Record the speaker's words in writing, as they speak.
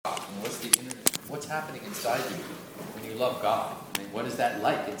what's happening inside you when you love God. I mean, what is that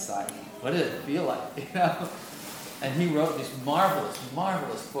like inside? What does it feel like? You know? And he wrote these marvelous,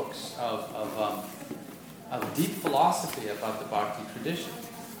 marvelous books of deep philosophy about the Bhakti tradition.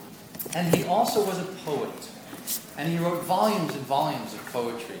 And he also was a poet. And he wrote volumes and volumes of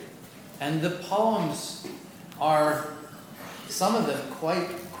poetry. And the poems are, some of them,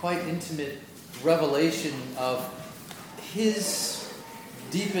 quite intimate revelation of his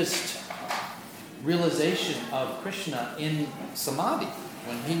deepest realization of Krishna in samadhi.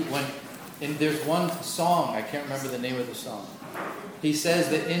 There's one song, I can't remember the name of the song. He says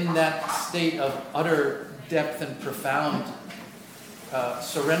that in that state of utter depth and profound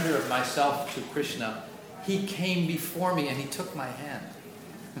surrender of myself to Krishna, he came before me and he took my hand.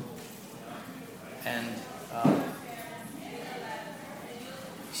 And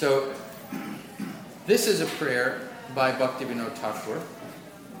so this is a prayer by Bhaktivinoda Thakur,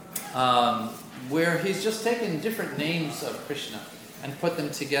 where he's just taken different names of Krishna and put them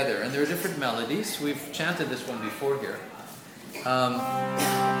together. And there are different melodies. We've chanted this one before here.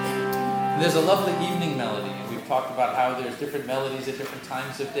 There's a lovely evening melody. We've talked about how there's different melodies at different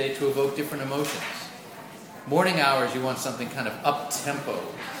times of day to evoke different emotions. Morning hours, you want something kind of up-tempo,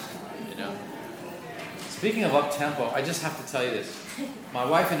 you know. Speaking of up-tempo, I just have to tell you this. My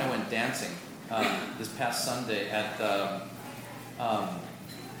wife and I went dancing this past Sunday at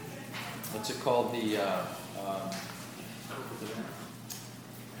what's it called?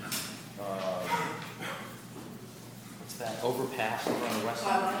 What's that overpass over on the west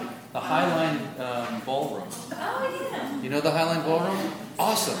side? The Highline Ballroom. Oh, yeah. You know the Highline Ballroom?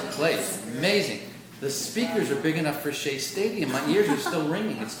 Awesome place, amazing. The speakers are big enough for Shea Stadium. My ears are still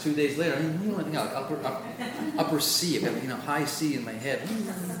ringing. It's 2 days later. I mean, like upper C, high C in my head.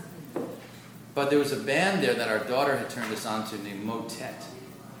 But there was a band there that our daughter had turned us on to named Motet.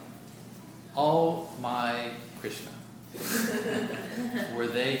 Oh my Krishna. Were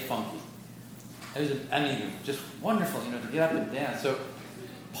they funky. It was, just wonderful, to get up and dance. So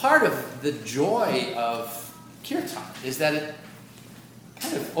part of the joy of Kirtan is that it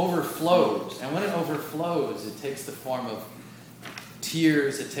kind of overflows. And when it overflows, it takes the form of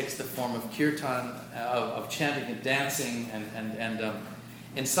tears, it takes the form of Kirtan, of chanting and dancing, and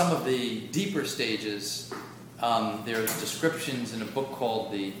in some of the deeper stages, there's descriptions in a book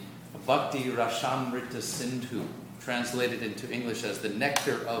called the Bhakti Rasamrita Sindhu, translated into English as the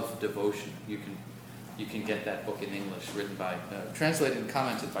Nectar of Devotion. You can get that book in English, written by, translated and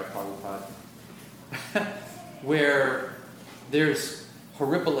commented by Prabhupada, where there's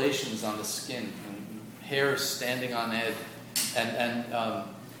horripilations on the skin, and hair standing on end, and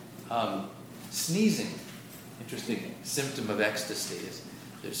sneezing. Interesting symptom of ecstasy is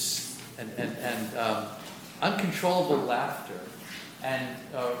there's uncontrollable laughter, and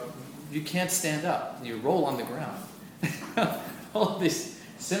you can't stand up. You roll on the ground. All these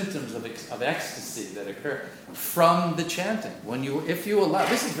symptoms of ecstasy that occur from the chanting. If you allow,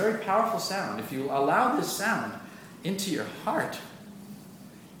 this is very powerful sound. If you allow this sound into your heart,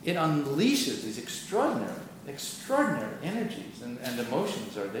 it unleashes these extraordinary energies and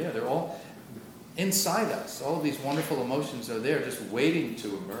emotions are there. They're all inside us. All of these wonderful emotions are there, just waiting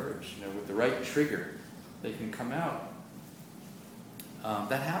to emerge. With the right trigger, they can come out.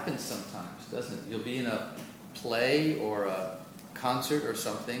 That happens sometimes, doesn't it? You'll be in a play or a concert or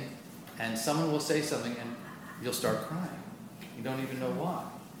something, and someone will say something, and you'll start crying. You don't even know why.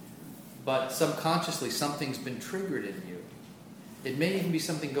 But subconsciously, something's been triggered in you. It may even be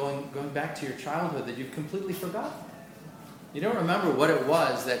something going back to your childhood that you've completely forgotten. You don't remember what it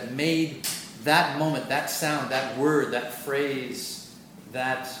was that made that moment, that sound, that word, that phrase,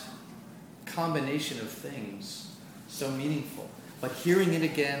 that combination of things so meaningful. But hearing it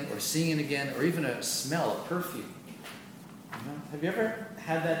again, or seeing it again, or even a smell, a perfume. Have you ever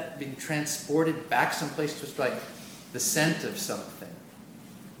had that being transported back someplace, just like the scent of something?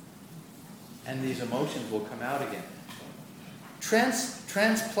 And these emotions will come out again.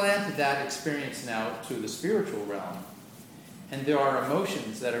 Transplant that experience now to the spiritual realm, and there are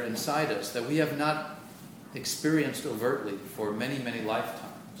emotions that are inside us that we have not experienced overtly for many, many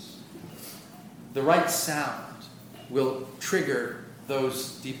lifetimes. The right sound will trigger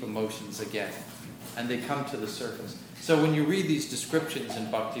those deep emotions again, and they come to the surface. So when you read these descriptions in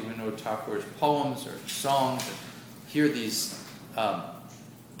Bhaktivinoda Thakur's poems or songs, or hear these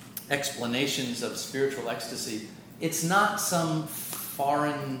explanations of spiritual ecstasy, it's not some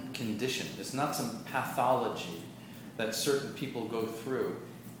foreign condition. It's not some pathology that certain people go through.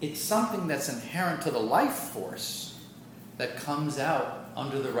 It's something that's inherent to the life force that comes out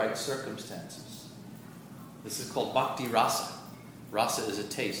under the right circumstances. This is called bhakti rasa. Rasa is a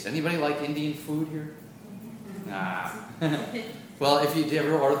taste. Anybody like Indian food here? Nah. Well, if you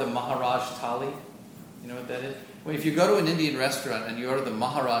ever order the Maharaj Thali, you know what that is? Well, if you go to an Indian restaurant and you order the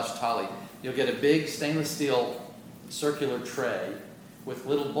Maharaj Thali, you'll get a big stainless steel circular tray with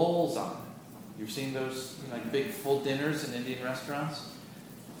little bowls on it. You've seen those like big full dinners in Indian restaurants?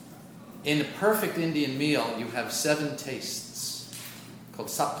 In a perfect Indian meal, you have 7 tastes called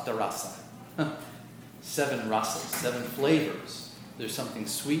Sapta Rasa. 7 rasas, 7 flavors. There's something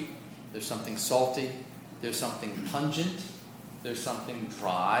sweet, there's something salty, there's something pungent, there's something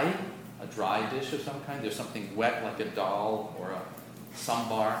dry, a dry dish of some kind, there's something wet like a dal or a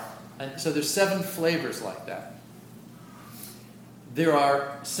sambar. And so there's 7 flavors like that. There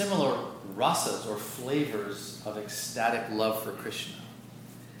are similar rasas or flavors of ecstatic love for Krishna.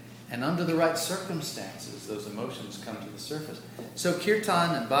 And under the right circumstances, those emotions come to the surface. So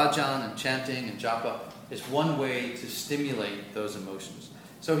kirtan and bhajan and chanting and japa is one way to stimulate those emotions.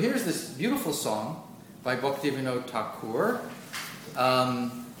 So here's this beautiful song by Bhaktivinoda Thakur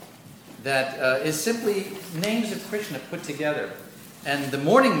that is simply names of Krishna put together. And the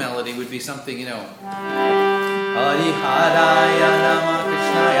morning melody would be something, Hari Haraya Nama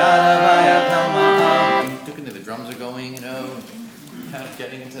Krishnaya Ravaya Namaha. The drums are going, kind of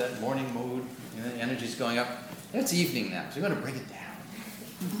getting into that morning mood. The energy's going up. It's evening now, so you want to bring it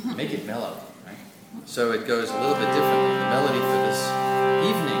down. Make it mellow, right? So it goes a little bit differently. The melody for this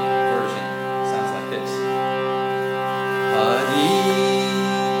evening version sounds like this. Hari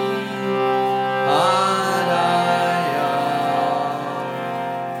Haraya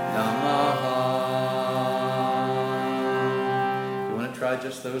Namaha. You want to try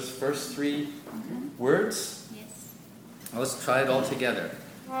just those first 3 words? Well, let's try it all together.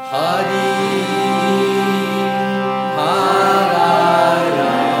 Hari Haraya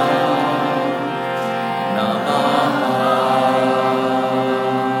Namaha.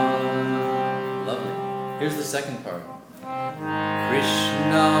 Lovely. Here's the second part.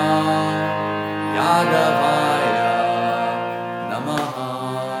 Krishna Yadavaya Namaha.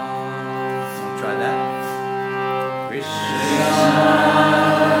 Try that. Krishna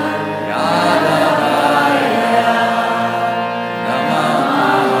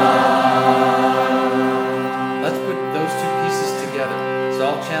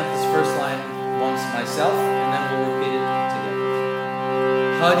myself, and then we'll repeat it together.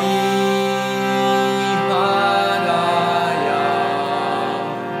 Hari Haraya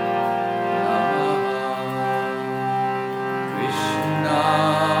Namaha. Krishna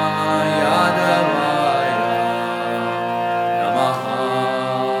Yadavaya Namaha.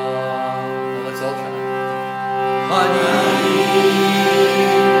 Well, let's all try. Hari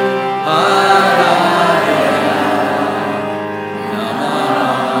Haraya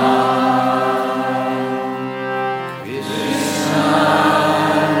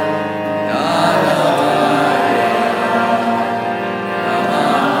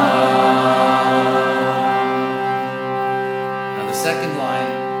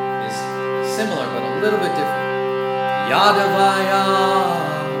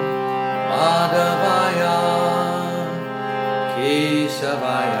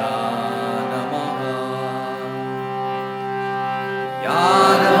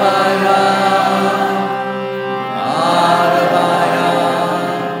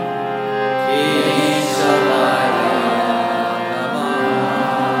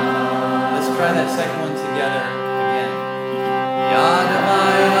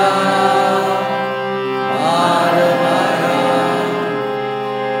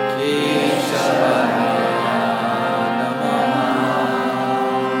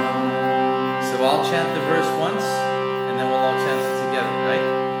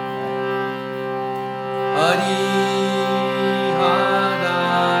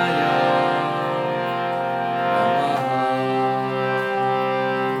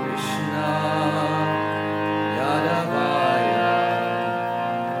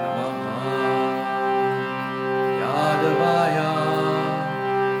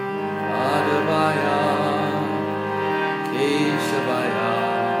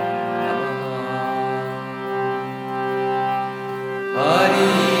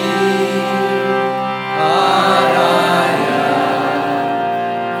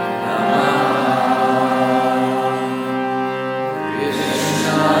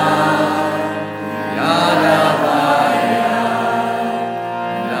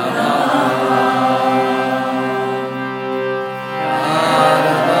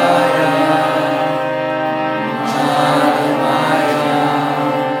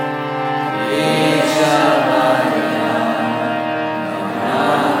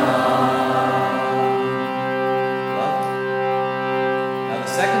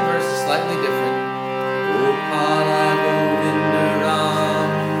slightly different. Gopala Govinda Ram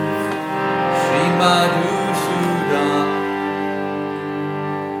Shri Madhusudan.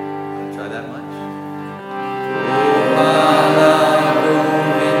 Want to try that much? Gopala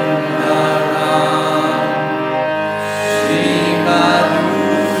Govinda Ram Shri Madhusudan.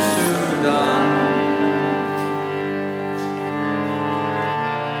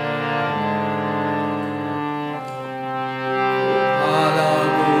 Gopala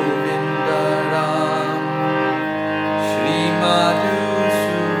Govinda Ram Shri Madhusudan.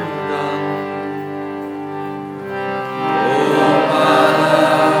 Gopala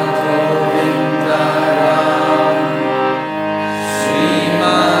Govinda Ram Shri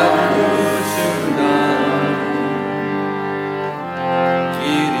Madhusudan.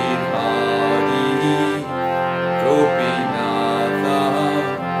 Giridhari Gopinatha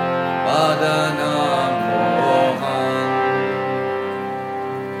Madana Mohan.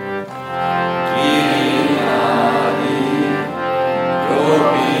 Giridhari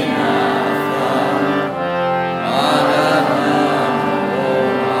Gopinatha Madana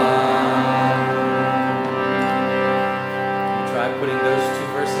Mohan. Try putting those two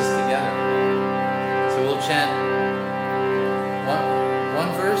verses together. So we'll chant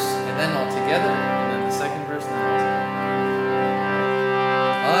one verse and then all together, and then the second verse and then all together.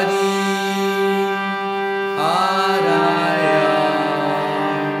 Hari Haraya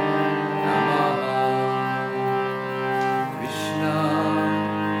Namaha Krishna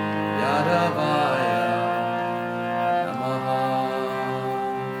Yadavaya Namaha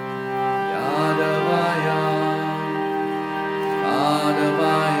Yadavaya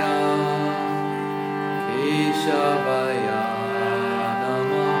Madhavaya Keshavaya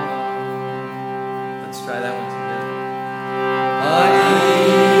Namaha. Let's try that one together. Hari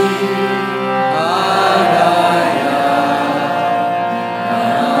Haraya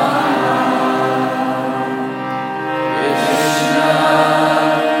Namaha Krishna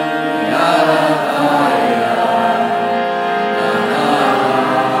Yadavaya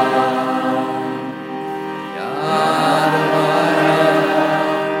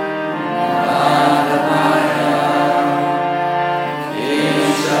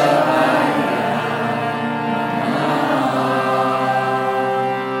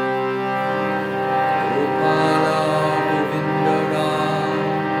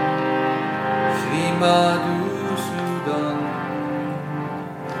Madhusudan.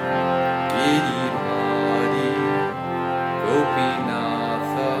 Giridhari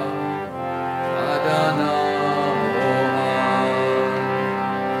Gopinatha Madana Mohan.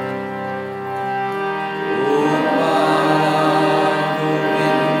 Gopala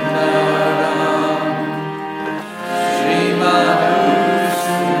Govinda Ram Shri Madhusudan.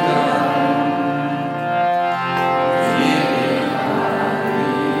 Giridhari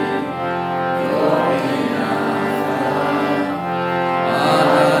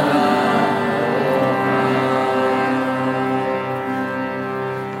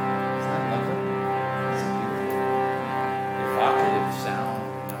evocative sound,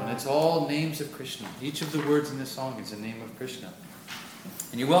 and it's all names of Krishna. Each of the words in this song is a name of Krishna.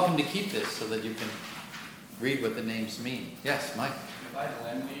 And you're welcome to keep this so that you can read what the names mean. Yes, Mike. If I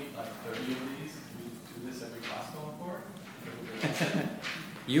laminate like 30 of these, we do this every classical report?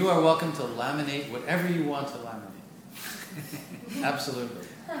 You are welcome to laminate whatever you want to laminate. Absolutely.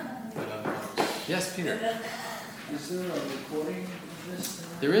 Yes, Peter. Is there a recording of this?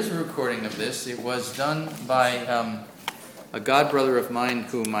 There is a recording of this. It was done by a god brother of mine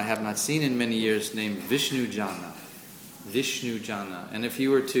whom I have not seen in many years, named Vishnu Jana. Vishnu Jana. And if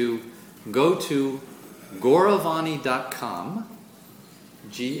you were to go to Gauravani.com,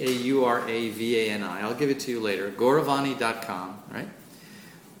 Gauravani, I'll give it to you later, Gauravani.com, right?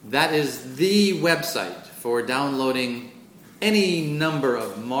 That is the website for downloading any number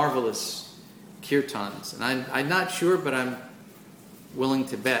of marvelous kirtans. And I'm not sure, but I'm willing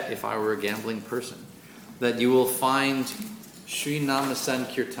to bet, if I were a gambling person, that you will find Sri Namasan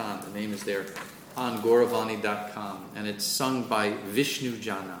Kirtan, the name is there, on Gauravani.com. And it's sung by Vishnu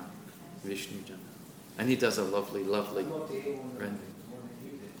Jana. Vishnu Jana. And he does a lovely, lovely rendering.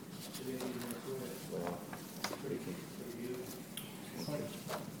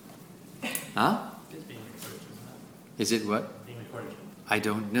 Huh? Is it what? I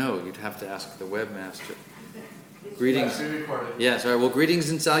don't know. You'd have to ask the webmaster. Greetings. Yes, all right. Well, greetings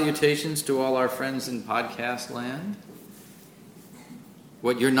and salutations to all our friends in podcast land.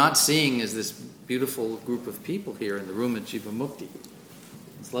 What you're not seeing is this beautiful group of people here in the room at Jiva Mukti.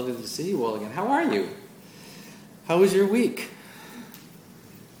 It's lovely to see you all again. How are you? How was your week?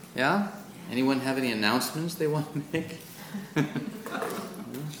 Yeah? Anyone have any announcements they want to make?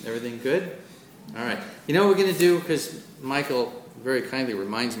 Everything good? All right. You know what we're going to do? Because Michael very kindly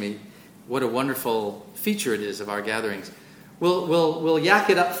reminds me what a wonderful feature it is of our gatherings. We'll yak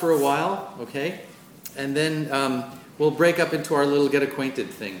it up for a while, okay? And then we'll break up into our little get acquainted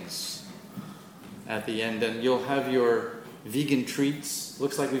things at the end. And you'll have your vegan treats.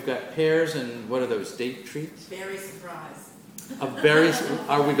 Looks like we've got pears and what are those, date treats? Berry surprise.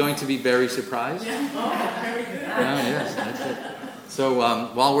 Are we going to be berry surprised? Yeah. Oh, very good. Oh, yes, that's it. So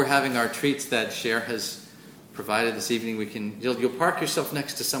while we're having our treats that Cher has provided this evening, you'll park yourself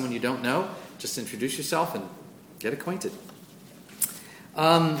next to someone you don't know. Just introduce yourself and get acquainted.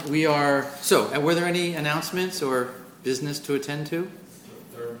 And were there any announcements or business to attend to?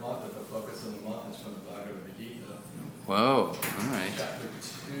 The third month of the focus of the month is from the Bhagavad Gita. Whoa, all right. Chapter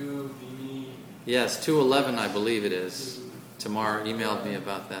 2, the... Yes, 2:11 I believe it is. Tamar emailed me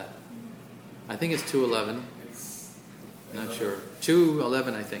about that. I think it's 2:11. Not sure.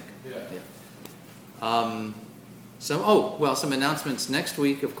 2:11 I think. Yeah. Some announcements next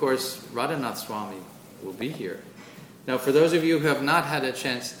week. Of course, Radhanath Swami will be here. Now, for those of you who have not had a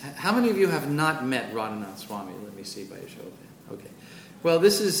chance, how many of you have not met Radhanath Swami? Let me see by a show of hands. Okay. Well,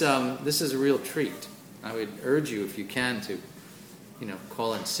 this is a real treat. I would urge you, if you can, to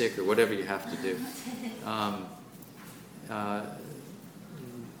call in sick or whatever you have to do.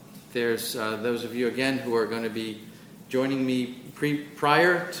 There's those of you again who are going to be joining me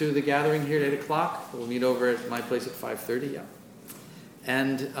prior to the gathering here at 8 o'clock. We'll meet over at my place at 5:30. Yeah,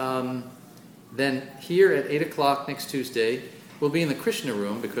 and then here at 8 o'clock next Tuesday, we'll be in the Krishna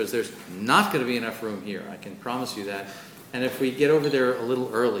room because there's not going to be enough room here. I can promise you that. And if we get over there a little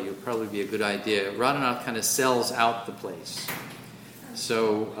early, it'll probably be a good idea. Radhanath kind of sells out the place.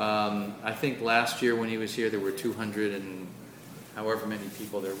 So I think last year when he was here, there were 200 and however many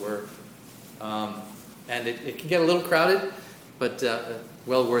people there were. And it can get a little crowded, but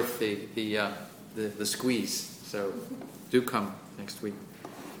well worth the squeeze. So do come next week.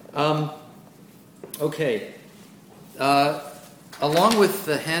 Okay. Along with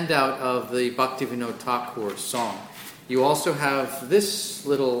the handout of the Bhaktivinoda Thakur song, you also have this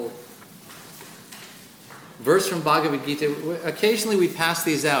little verse from Bhagavad Gita. Occasionally we pass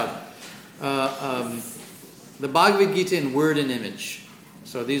these out. The Bhagavad Gita in word and image.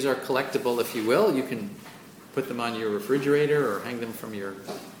 So these are collectible, if you will. You can put them on your refrigerator or hang them from your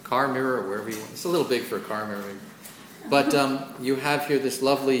car mirror or wherever you want. It's a little big for a car mirror. But you have here this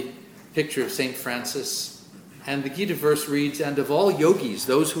lovely picture of St. Francis. And the Gita verse reads, "And of all yogis,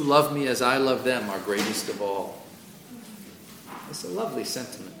 those who love me as I love them are greatest of all." It's a lovely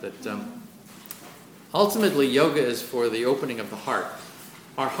sentiment that ultimately yoga is for the opening of the heart.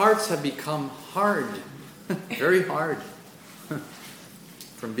 Our hearts have become hard, very hard,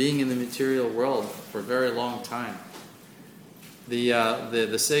 from being in the material world for a very long time. The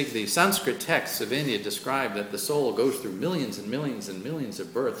Sanskrit texts of India describe that the soul goes through millions and millions and millions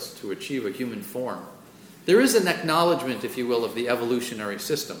of births to achieve a human form. There is an acknowledgement, if you will, of the evolutionary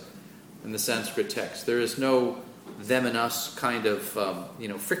system in the Sanskrit text. There is no them and us kind of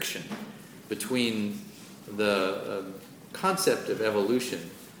friction between the concept of evolution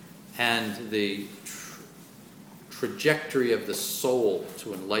and the trajectory of the soul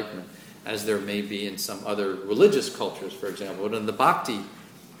to enlightenment, as there may be in some other religious cultures, for example. But in the Bhakti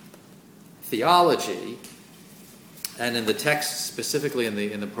theology, and in the texts specifically in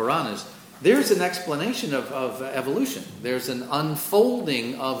the Puranas, there's an explanation of evolution. There's an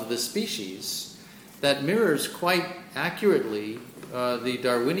unfolding of the species that mirrors quite accurately the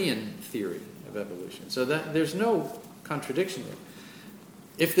Darwinian theory of evolution. So that there's no contradiction there.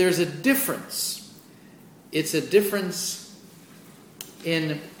 If there's a difference, it's a difference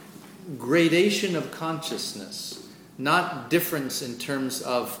in gradation of consciousness, not difference in terms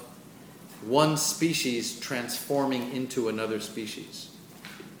of one species transforming into another species.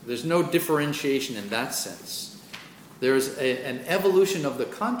 There's no differentiation in that sense. There's an evolution of the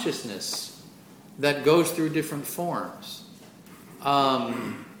consciousness that goes through different forms.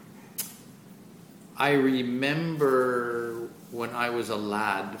 I remember when I was a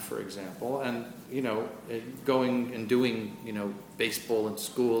lad, for example, and going and doing baseball in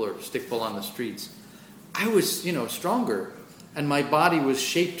school or stickball on the streets, I was stronger, and my body was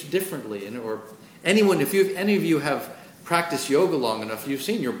shaped differently. Or anyone, if any of you have practiced yoga long enough, you've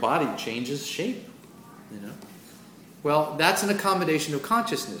seen your body changes shape. Well, that's an accommodation of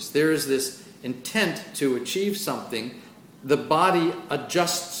consciousness. There is this intent to achieve something. The body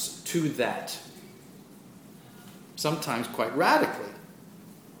adjusts to that. Sometimes quite radically.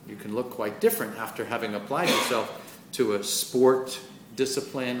 You can look quite different after having applied yourself to a sport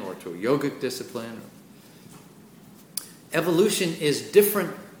discipline or to a yogic discipline. Evolution is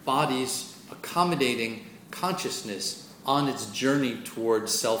different bodies accommodating consciousness on its journey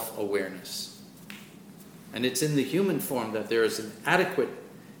towards self-awareness. And it's in the human form that there is an adequate,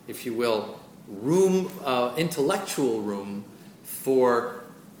 if you will, room, intellectual room for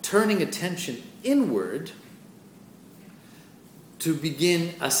turning attention inward to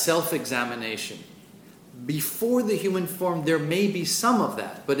begin a self-examination. Before the human form, there may be some of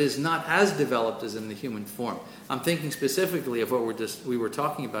that, but is not as developed as in the human form. I'm thinking specifically of what we were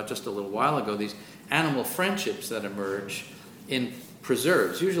talking about just a little while ago, these animal friendships that emerge in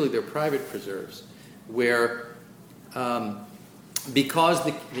preserves. Usually they're private preserves, where because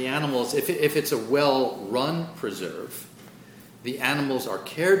the animals, if it's a well-run preserve, the animals are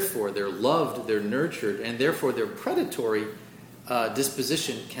cared for, they're loved, they're nurtured, and therefore their predatory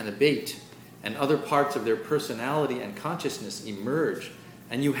disposition can abate, and other parts of their personality and consciousness emerge.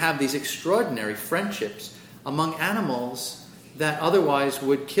 And you have these extraordinary friendships among animals that otherwise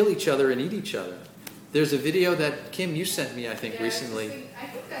would kill each other and eat each other. There's a video that, Kim, you sent me, I think, recently. I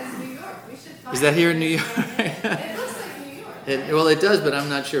think that's New York. We should find Is that here in New York? It looks like New York. Well, it does, but I'm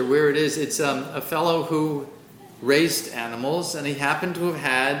not sure where it is. It's a fellow who raised animals, and he happened to have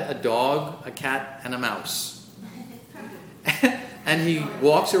had a dog, a cat, and a mouse. And he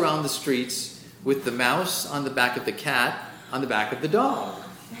walks around the streets with the mouse on the back of the cat, on the back of the dog.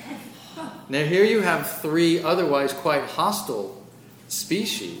 Now here you have three otherwise quite hostile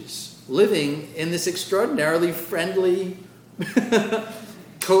species living in this extraordinarily friendly,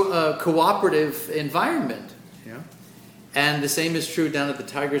 cooperative environment. Yeah? And the same is true down at the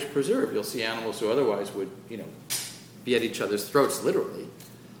Tiger's Preserve. You'll see animals who otherwise would, be at each other's throats, literally.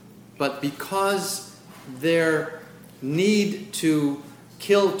 But because their need to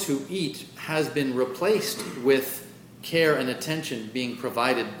kill to eat has been replaced with care and attention being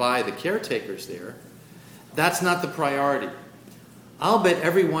provided by the caretakers there, that's not the priority. I'll bet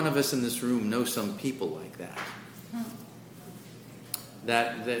every one of us in this room knows some people like that.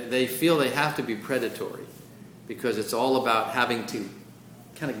 That they feel they have to be predatory because it's all about having to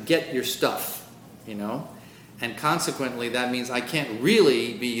kind of get your stuff, And consequently, that means I can't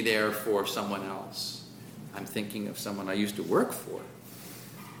really be there for someone else. I'm thinking of someone I used to work for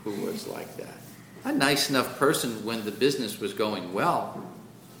who was like that. A nice enough person when the business was going well.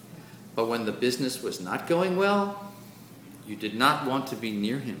 But when the business was not going well, you did not want to be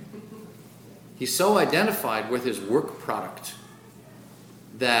near him. He's so identified with his work product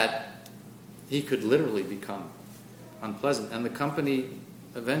that he could literally become unpleasant. And the company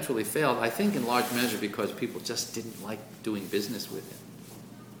eventually failed, I think in large measure because people just didn't like doing business with him.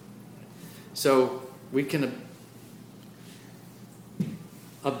 So we can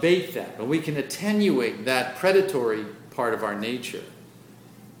abate that, but we can attenuate that predatory part of our nature.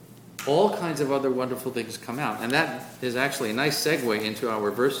 All kinds of other wonderful things come out. And that is actually a nice segue into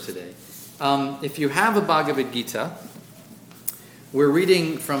our verse today. If you have a Bhagavad Gita, we're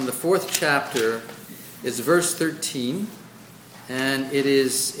reading from the 4th chapter. It's verse 13, and it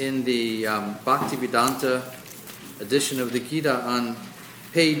is in the Bhaktivedanta edition of the Gita on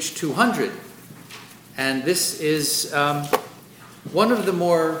page 200. And this is one of the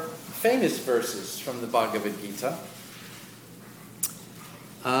more famous verses from the Bhagavad Gita.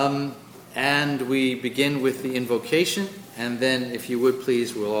 And we begin with the invocation, and then, if you would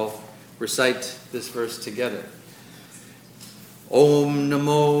please, we'll all recite this verse together. Om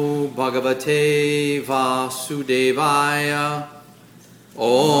Namo Bhagavate Vasudevaya.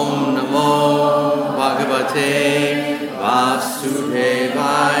 Om Namo Bhagavate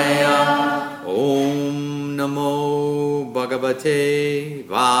Vasudevaya. Om Namo Bhagavate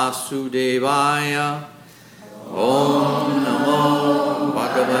Vasudevaya. Om Namo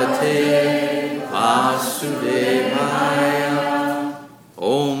Bhagavate Vasudevaya.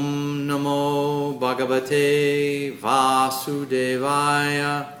 Om Namo Bhagavate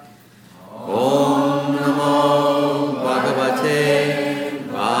Vasudevaya. Om Namo Bhagavate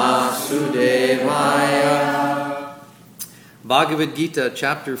Vasudevaya. Bhagavad Gita,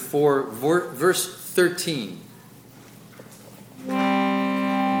 chapter 4, verse 13.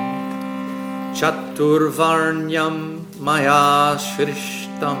 Chaturvarnyam maya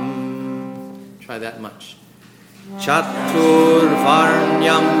shrishtam. Try that much.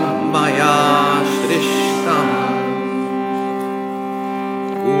 Chaturvarnyam maya shrishtam.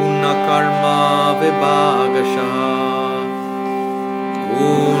 Guna karma vibhagashaha.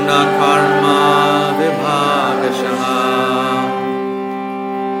 Guna karma vibhagashaha.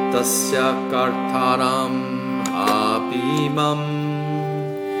 Tasya kartaram apimam.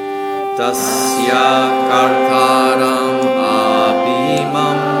 Tasya kartaram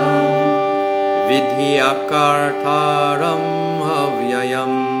apimam. Vidhya kartaram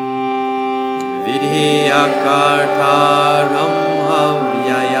avyayam. Vidhiyakartaram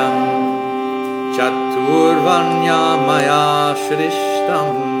avyayam Chaturvanya maya shrishtam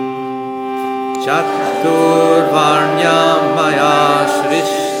Chaturvanya maya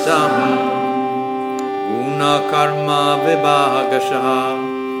shrishtam Guna karma vibhagashaha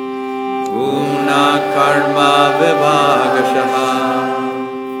Guna karma vibhagashaha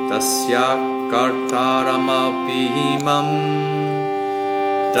Tasya kartaramapihimam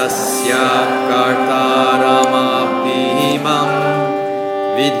Tasya kartaramapihimam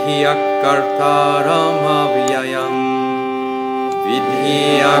Vidhiyakartaramaviyayam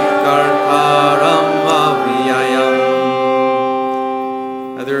Vidhiyakartaramaviyayam.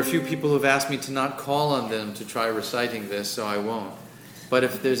 Now there are a few people who have asked me to not call on them to try reciting this, so I won't. But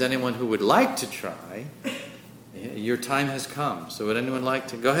if there's anyone who would like to try, your time has come. So would anyone like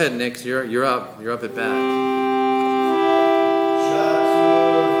to? Go ahead, Nick. You're up. You're up at bat.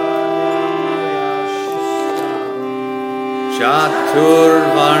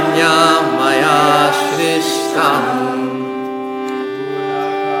 Chaturvanya maya shrishtam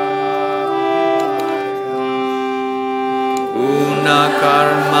Guna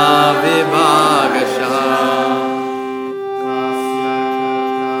karma vibhagashaha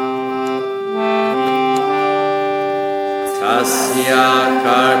Tasya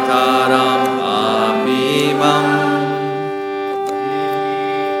kartaram abhimam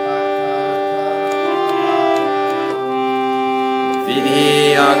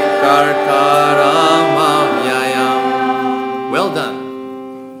Vidhiyakartaramaviyayam. Well done.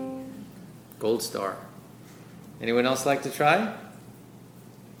 Gold star. Anyone else like to try?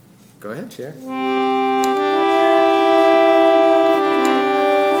 Go ahead, share.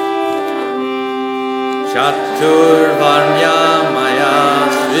 Chaturvanya maya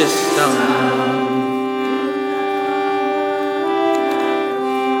shrishtam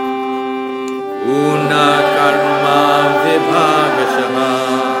Guna karma vibhagashaha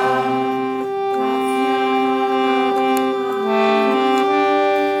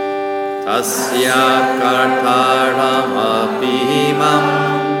Tasya kartaramapihimam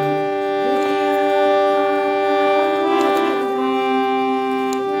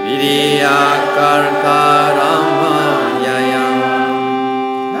Vidhiyakartaramaviyayam.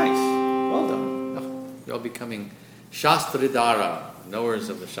 Nice. Well done. Oh, you're all becoming Shastridhara, knowers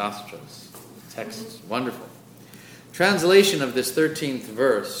of the Shastras. Texts. Wonderful. Translation of this 13th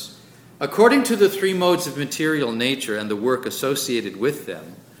verse. According to the three modes of material nature and the work associated with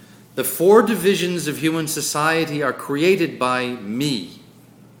them, the four divisions of human society are created by me.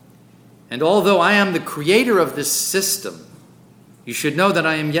 And although I am the creator of this system, you should know that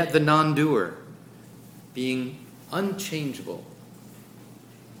I am yet the non-doer, being unchangeable.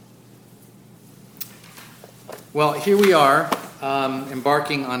 Well, here we are,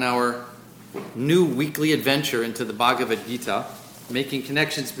 embarking on our new weekly adventure into the Bhagavad Gita, making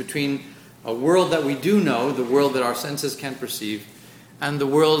connections between a world that we do know, the world that our senses can perceive, and the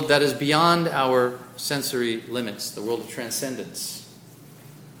world that is beyond our sensory limits, the world of transcendence.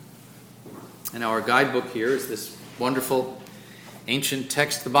 And our guidebook here is this wonderful ancient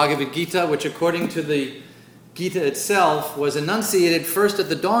text, the Bhagavad Gita, which according to the Gita itself was enunciated first at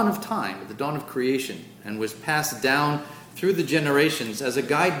the dawn of time, at the dawn of creation, and was passed down through the generations as a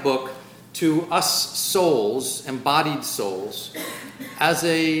guidebook to us souls, embodied souls, as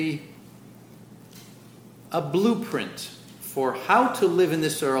a blueprint for how to live in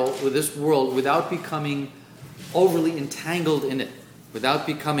this world without becoming overly entangled in it, without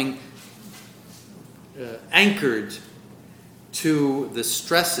becoming anchored to the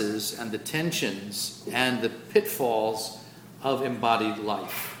stresses and the tensions and the pitfalls of embodied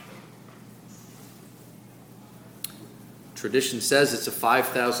life. Tradition says it's a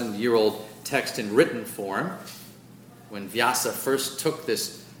 5,000-year-old text in written form. When Vyasa first took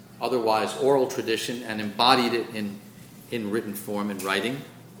this otherwise oral tradition and embodied it in written form, in writing.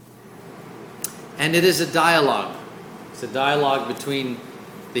 And it is a dialogue. It's a dialogue between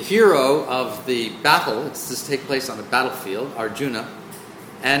the hero of the battle, it's to take place on the battlefield, Arjuna,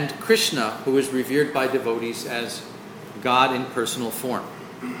 and Krishna, who is revered by devotees as God in personal form.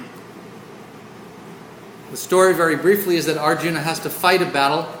 The story, very briefly, is that Arjuna has to fight a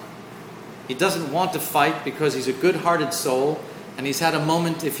battle. He doesn't want to fight because he's a good-hearted soul, and he's had a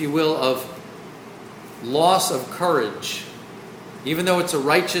moment, if you will, of loss of courage. Even though it's a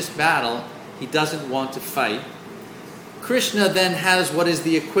righteous battle, he doesn't want to fight. Krishna then has what is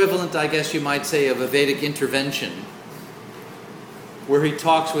the equivalent, I guess you might say, of a Vedic intervention, where he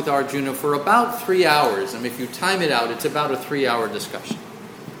talks with Arjuna for about 3 hours. And if you time it out, it's about a 3-hour discussion.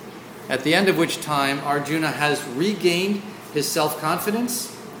 At the end of which time, Arjuna has regained his self-confidence,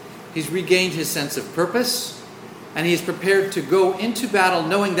 He's regained his sense of purpose, and he is prepared to go into battle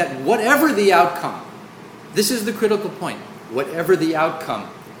knowing that whatever the outcome, this is the critical point, whatever the outcome,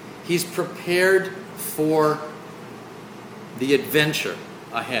 he's prepared for the adventure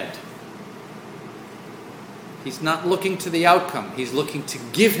ahead. He's not looking to the outcome. He's looking to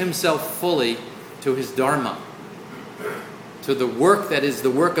give himself fully to his dharma, to the work that is the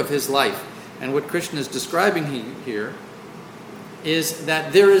work of his life. And what Krishna is describing here is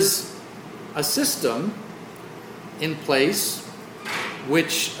that there is a system in place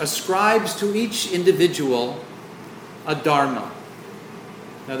which ascribes to each individual a dharma.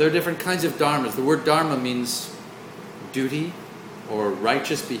 Now, there are different kinds of dharmas. The word dharma means duty or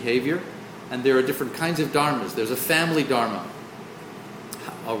righteous behavior, and there are different kinds of dharmas. There's a family dharma,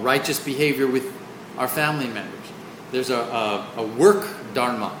 a righteous behavior with our family members. There's a work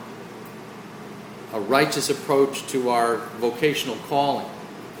dharma, a righteous approach to our vocational calling.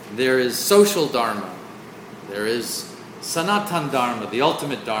 There is social dharma. There is sanatan dharma, the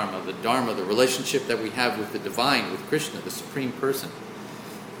ultimate dharma, the relationship that we have with the divine, with Krishna, the supreme person.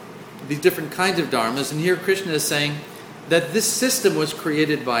 These different kinds of dharmas, and here Krishna is saying that this system was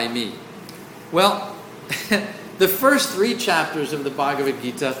created by me. Well, the first 3 chapters of the Bhagavad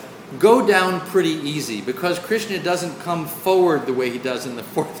Gita go down pretty easy because Krishna doesn't come forward the way he does in the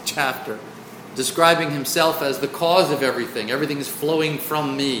 4th chapter, describing himself as the cause of everything. Everything is flowing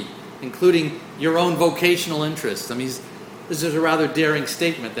from me, including your own vocational interests. I mean, this is a rather daring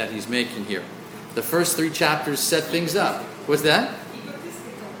statement that he's making here. The first 3 chapters set things up. What's that?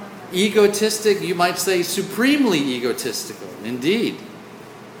 Egotistic, you might say supremely egotistical, indeed.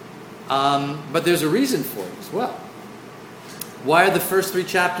 But there's a reason for it as well. Why are the first 3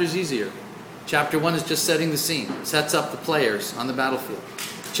 chapters easier? Chapter 1 is just setting the scene, sets up the players on the battlefield.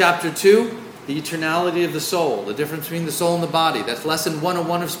 Chapter 2, the eternality of the soul, the difference between the soul and the body. That's lesson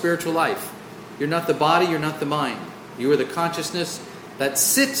 101 of spiritual life. You're not the body, you're not the mind. You are the consciousness that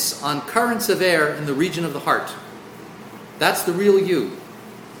sits on currents of air in the region of the heart. That's the real you.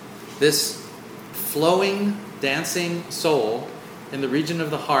 This flowing, dancing soul in the region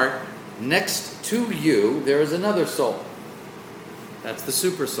of the heart, next to you, there is another soul. That's the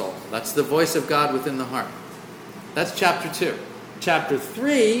super soul. That's the voice of God within the heart. That's chapter 2. Chapter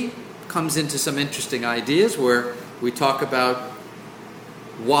 3 comes into some interesting ideas where we talk about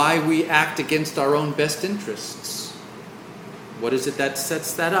why we act against our own best interests. What is it that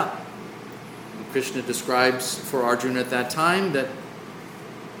sets that up? And Krishna describes for Arjuna at that time that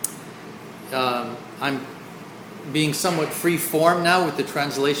I'm being somewhat free-form now with the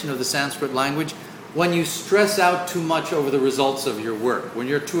translation of the Sanskrit language. When you stress out too much over the results of your work, when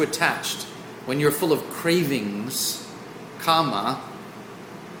you're too attached, when you're full of cravings, kama,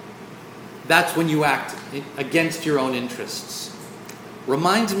 that's when you act against your own interests.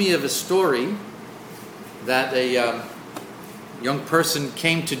 Reminds me of a story that a young person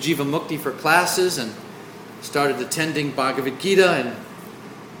came to Jivamukti for classes and started attending Bhagavad Gita and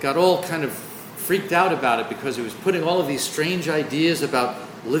got all kind of freaked out about it because he was putting all of these strange ideas about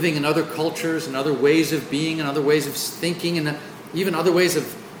living in other cultures and other ways of being and other ways of thinking and even other ways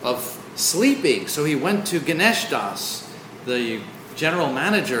of sleeping. So he went to Ganesh Das, the general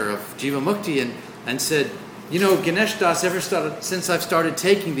manager of Jivamukti, and said, you know, Ganesh Das, since I've started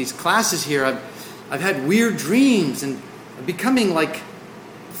taking these classes here, I've had weird dreams and becoming like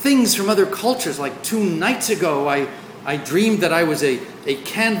things from other cultures. Like 2 nights ago, I dreamed that I was a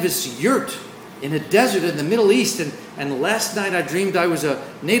canvas yurt in a desert in the Middle East, and last night I dreamed I was a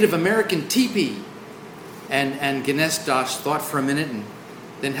Native American teepee. And Ganesh Das thought for a minute and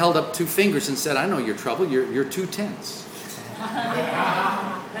then held up 2 fingers and said, I know your trouble, you're too tense.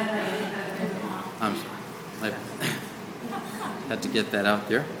 I'm sorry. I had to get that out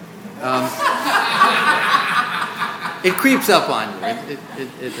there. It creeps up on you.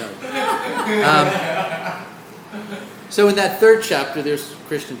 It does. So in that 3rd chapter, there's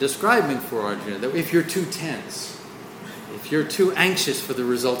Krishna describing for Arjuna that if you're too tense, if you're too anxious for the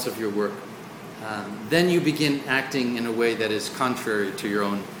results of your work, then you begin acting in a way that is contrary to your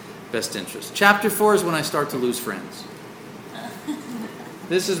own best interest. Chapter 4 is when I start to lose friends.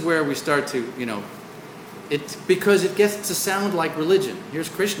 This is where we start to, because it gets to sound like religion. Here's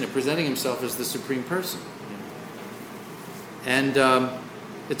Krishna presenting himself as the supreme person. And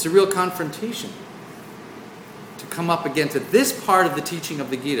it's a real confrontation to come up against this part of the teaching of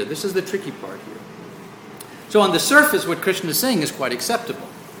the Gita. This is the tricky part here. So on the surface, what Krishna is saying is quite acceptable.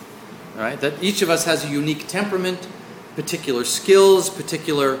 All right? That each of us has a unique temperament, particular skills,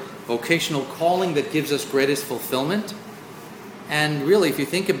 particular vocational calling that gives us greatest fulfillment. And really, if you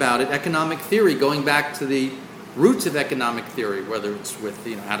think about it, economic theory, going back to the roots of economic theory, whether it's with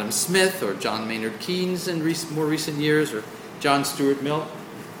Adam Smith or John Maynard Keynes in more recent years or John Stuart Mill,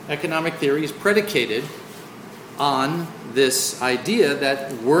 economic theory is predicated on this idea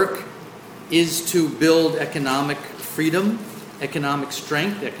that work is to build economic freedom, economic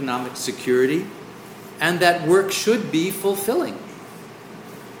strength, economic security, and that work should be fulfilling.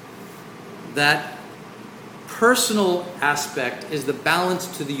 That personal aspect is the balance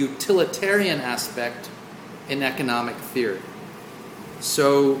to the utilitarian aspect in economic theory.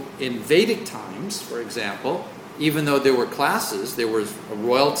 So in Vedic times, for example, even though there were classes, there was a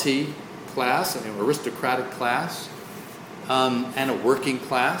royalty class, an aristocratic class, and a working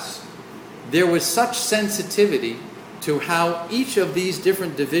class, there was such sensitivity to how each of these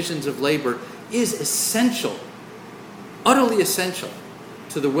different divisions of labor is essential, utterly essential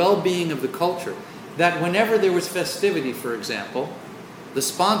to the well-being of the culture, that whenever there was festivity, for example, the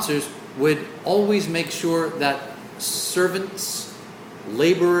sponsors would always make sure that servants,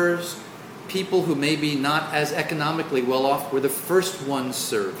 laborers, people who may be not as economically well off were the first ones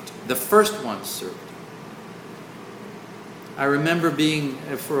served. The first ones served. I remember being,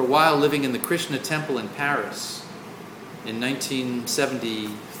 for a while, living in the Krishna temple in Paris in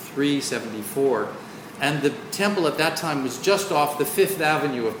 1973, 74. And the temple at that time was just off the 5th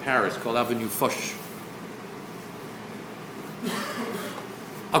Avenue of Paris, called Avenue Foch.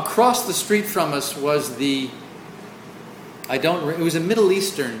 Across the street from us was it was a Middle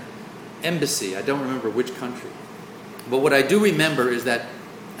Eastern embassy. I don't remember which country. But what I do remember is that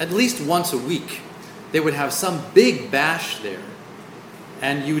at least once a week, they would have some big bash there.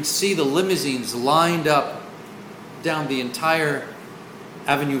 And you would see the limousines lined up down the entire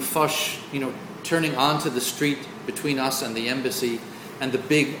Avenue Foch, turning onto the street between us and the embassy, and the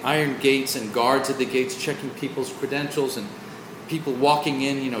big iron gates and guards at the gates checking people's credentials, and people walking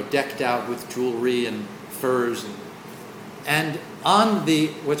in, decked out with jewelry and furs. And on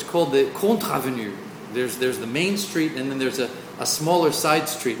what's called the Contre-Avenue, there's the main street, and then there's a smaller side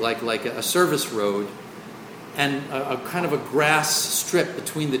street, like a service road, and a kind of a grass strip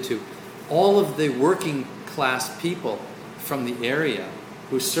between the two. All of the working class people from the area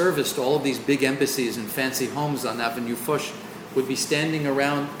who serviced all of these big embassies and fancy homes on Avenue Foch would be standing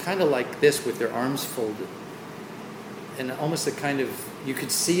around kind of like this with their arms folded. And almost you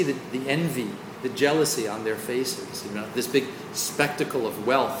could see the envy, the jealousy on their faces, this big spectacle of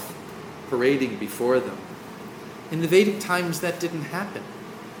wealth parading before them. In the Vedic times, that didn't happen.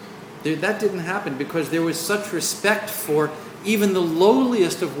 That didn't happen because there was such respect for even the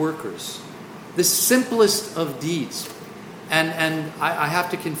lowliest of workers, the simplest of deeds. And I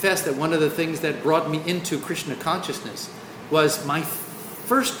have to confess that one of the things that brought me into Krishna consciousness was my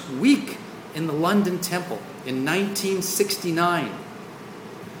first week in the London Temple in 1969.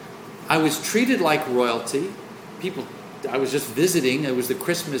 I was treated like royalty. I was just visiting. It was the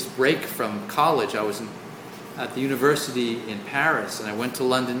Christmas break from college. I was at the university in Paris, and I went to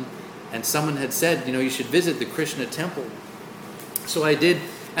London, and someone had said, you should visit the Krishna temple. So I did,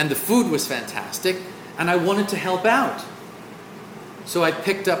 and the food was fantastic, and I wanted to help out. So I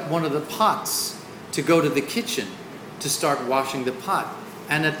picked up one of the pots to go to the kitchen to start washing the pot.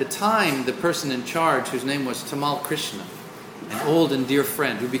 And at the time, the person in charge, whose name was Tamal Krishna, an old and dear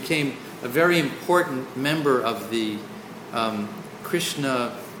friend, who became a very important member of the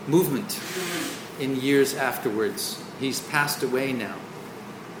Krishna movement in years afterwards. He's passed away now.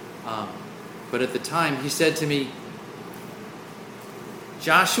 But at the time, he said to me,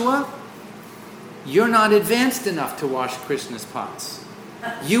 "Joshua, you're not advanced enough to wash Krishna's pots.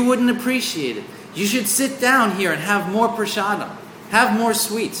 You wouldn't appreciate it. You should sit down here and have more prasadam, have more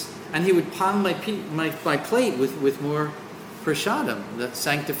sweets." And he would pound my plate with more prasadam, the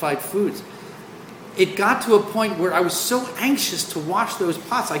sanctified foods. It got to a point where I was so anxious to wash those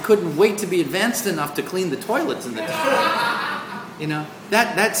pots, I couldn't wait to be advanced enough to clean the toilets in the temple.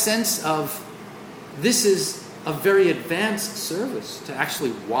 That sense of this is a very advanced service, to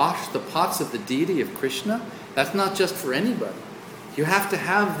actually wash the pots of the deity of Krishna. That's not just for anybody. You have to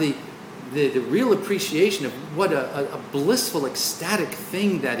have the real appreciation of what a blissful, ecstatic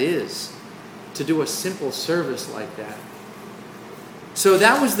thing that is to do a simple service like that. So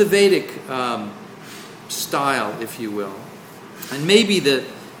that was the Vedic style, if you will. And maybe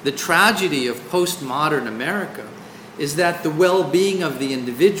the tragedy of postmodern America is that the well-being of the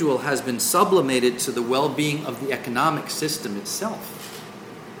individual has been sublimated to the well-being of the economic system itself.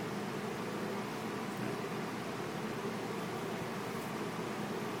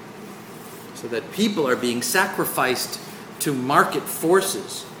 So that people are being sacrificed to market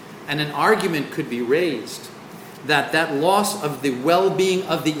forces. And an argument could be raised that loss of the well-being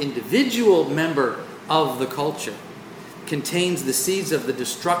of the individual member of the culture contains the seeds of the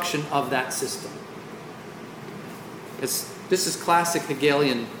destruction of that system. This is classic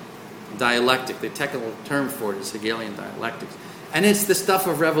Hegelian dialectic. The technical term for it is Hegelian dialectics. And it's the stuff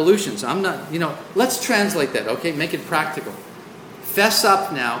of revolutions. I'm not, let's translate that, okay? Make it practical. Fess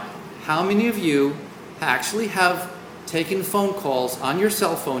up now. How many of you actually have taken phone calls on your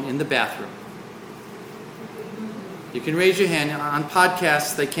cell phone in the bathroom? You can raise your hand. On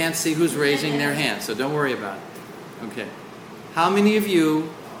podcasts, they can't see who's raising their hand, so don't worry about it. Okay. How many of you,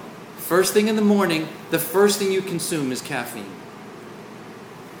 first thing in the morning, the first thing you consume is caffeine?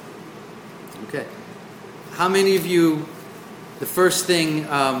 Okay. How many of you, the first thing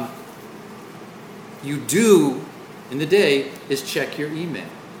you do in the day is check your email?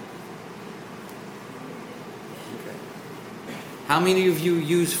 Okay. How many of you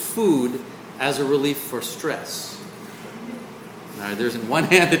use food as a relief for stress? All right, there's one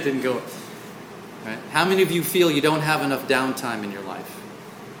hand that didn't go. All right. How many of you feel you don't have enough downtime in your life?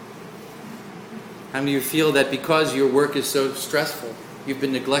 How many of you feel that because your work is so stressful, you've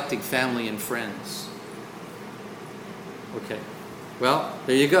been neglecting family and friends? Okay. Well,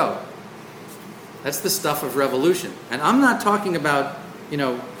 there you go. That's the stuff of revolution. And I'm not talking about,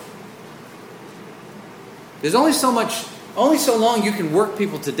 there's only so long you can work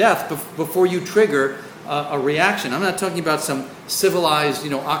people to death before you trigger a reaction. I'm not talking about some civilized,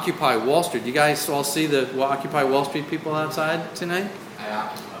 Occupy Wall Street. You guys all see the Occupy Wall Street people outside tonight? I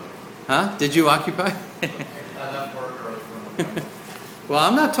occupy. Huh? Did you occupy? Enough work early. Well,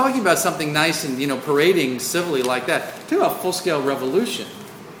 I'm not talking about something nice and, parading civilly like that. I'm talking about full-scale revolution.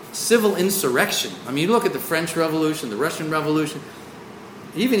 Civil insurrection. I mean, you look at the French Revolution, the Russian Revolution.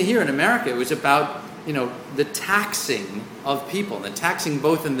 Even here in America, it was about, the taxing of people. The taxing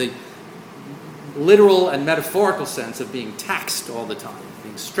both in the literal and metaphorical sense of being taxed all the time,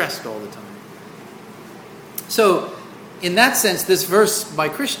 being stressed all the time. So, in that sense, this verse by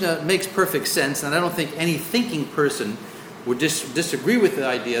Krishna makes perfect sense, and I don't think any thinking person would disagree with the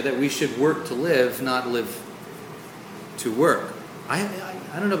idea that we should work to live, not live to work. I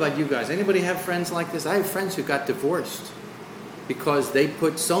don't know about you guys. Anybody have friends like this? I have friends who got divorced because they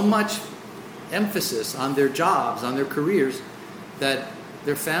put so much emphasis on their jobs, on their careers, that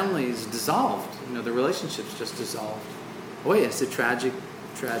their families dissolved. The relationships just dissolved. Boy, it's a tragic,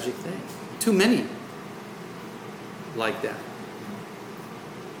 tragic thing. Too many like that.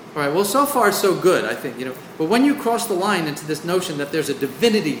 All right, well, so far so good, I think. But when you cross the line into this notion that there's a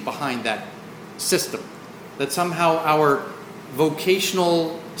divinity behind that system, that somehow our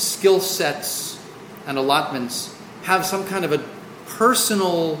vocational skill sets and allotments have some kind of a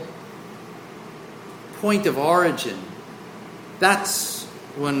personal point of origin, that's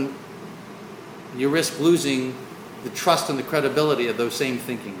when you risk losing the trust and the credibility of those same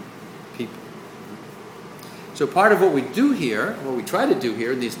thinking people. So part of what we do here, what we try to do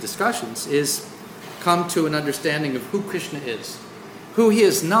here in these discussions, is come to an understanding of who Krishna is. Who he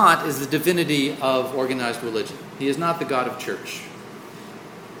is not is the divinity of organized religion. He is not the God of church.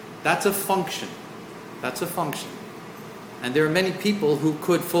 That's a function. That's a function. And there are many people who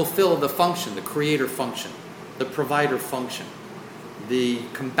could fulfill the function, the creator function, the provider function, the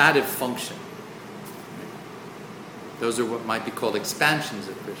combative function. Those are what might be called expansions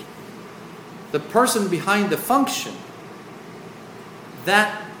of Krishna. The person behind the function,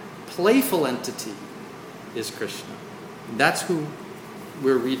 that playful entity, is Krishna. And that's who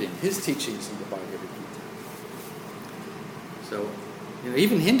we're reading, his teachings in the Bhagavad Gita. So,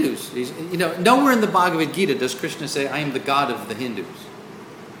 even Hindus, nowhere in the Bhagavad Gita does Krishna say, I am the God of the Hindus.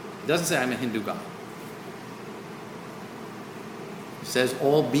 He doesn't say, I'm a Hindu God. He says,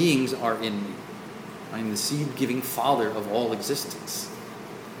 all beings are in me. I am the seed-giving father of all existence.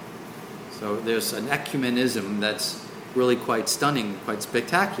 So there's an ecumenism that's really quite stunning, quite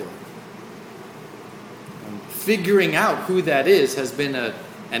spectacular. And figuring out who that is has been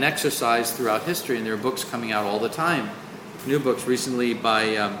an exercise throughout history, and there are books coming out all the time. New books recently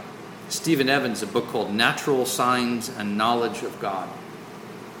by Stephen Evans, a book called Natural Signs and Knowledge of God.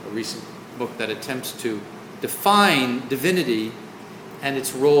 A recent book that attempts to define divinity and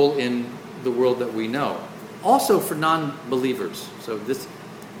its role in the world that we know. Also for non-believers. So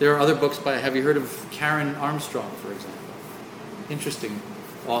there are other books by, have you heard of Karen Armstrong, for example? Interesting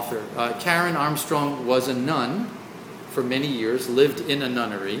author. Karen Armstrong was a nun for many years, lived in a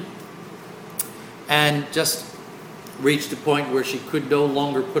nunnery, and just reached a point where she could no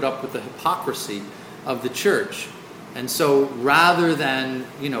longer put up with the hypocrisy of the church. And so rather than,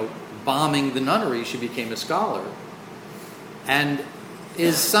 bombing the nunnery, she became a scholar. And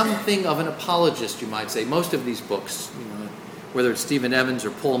is something of an apologist, you might say. Most of these books, whether it's Stephen Evans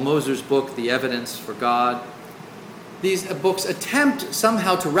or Paul Moser's book, The Evidence for God. These books attempt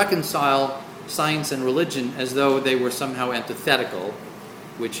somehow to reconcile science and religion as though they were somehow antithetical,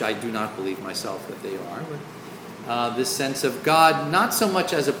 which I do not believe myself that they are. But this sense of God not so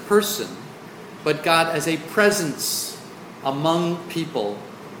much as a person, but God as a presence among people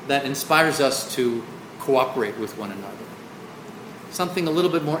that inspires us to cooperate with one another. Something a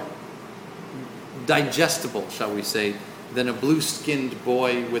little bit more digestible, shall we say, than a blue-skinned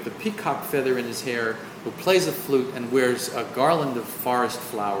boy with a peacock feather in his hair who plays a flute and wears a garland of forest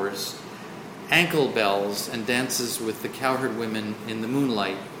flowers, ankle bells, and dances with the cowherd women in the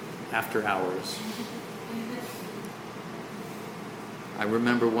moonlight after hours. I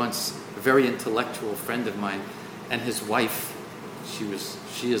remember once a very intellectual friend of mine and his wife,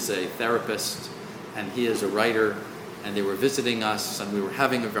 she is a therapist and he is a writer, and they were visiting us and we were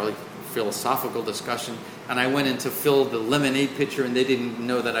having a very philosophical discussion, and I went in to fill the lemonade pitcher and they didn't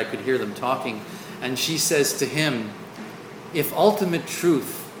know that I could hear them talking, and she says to him, if ultimate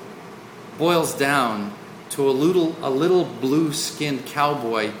truth boils down to a little blue-skinned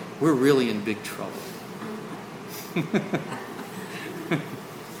cowboy, we're really in big trouble.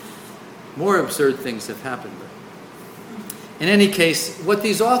 More absurd things have happened. In any case, what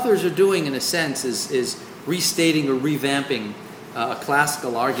these authors are doing, in a sense, is restating or revamping a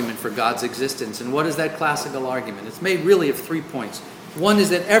classical argument for God's existence. And what is that classical argument? It's made really of 3 points. One is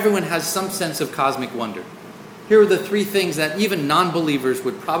that everyone has some sense of cosmic wonder. Here are the 3 things that even non-believers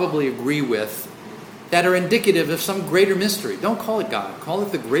would probably agree with that are indicative of some greater mystery. Don't call it God. Call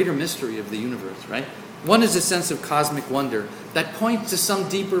it the greater mystery of the universe, right? One is a sense of cosmic wonder that points to some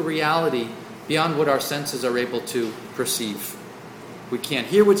deeper reality beyond what our senses are able to perceive. We can't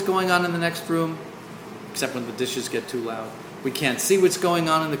hear what's going on in the next room, except when the dishes get too loud. We can't see what's going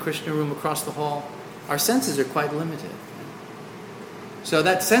on in the Krishna room across the hall. Our senses are quite limited. So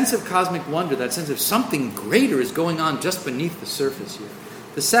that sense of cosmic wonder, that sense of something greater is going on just beneath the surface here.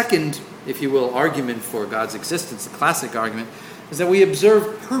 The second, if you will, argument for God's existence, the classic argument, is that we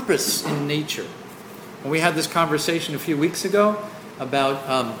observe purpose in nature. And we had this conversation a few weeks ago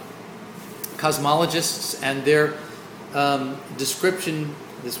about cosmologists and their description.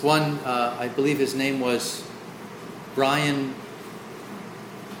 This one, I believe his name was Brian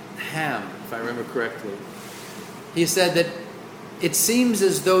Ham, if I remember correctly. He said that it seems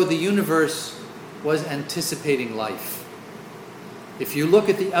as though the universe was anticipating life. If you look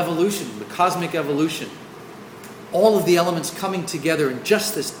at the evolution, the cosmic evolution, all of the elements coming together in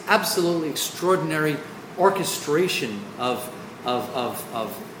just this absolutely extraordinary orchestration of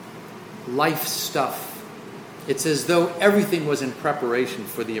life stuff, it's as though everything was in preparation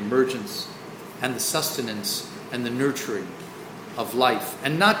for the emergence and the sustenance and the nurturing of life.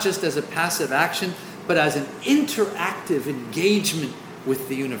 And not just as a passive action, but as an interactive engagement with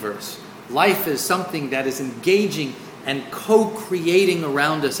the universe. Life is something that is engaging and co-creating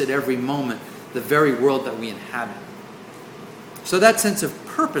around us at every moment the very world that we inhabit. So that sense of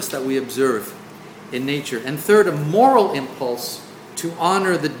purpose that we observe in nature. And third, a moral impulse to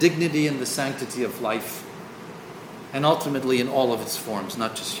honor the dignity and the sanctity of life, and ultimately in all of its forms,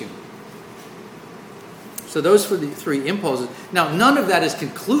 not just human. So those were the 3 impulses. Now, none of that is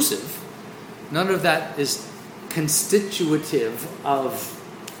conclusive. None of that is constitutive of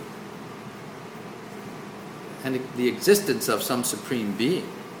the existence of some supreme being.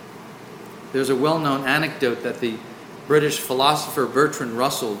 There's a well-known anecdote that the British philosopher Bertrand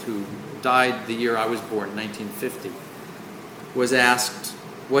Russell, who died the year I was born, 1950, was asked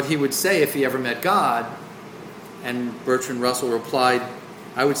what he would say if he ever met God. And Bertrand Russell replied,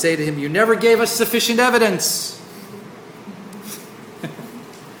 I would say to him, you never gave us sufficient evidence.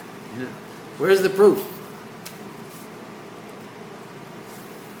 Where's the proof?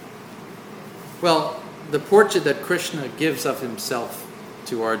 Well, the portrait that Krishna gives of himself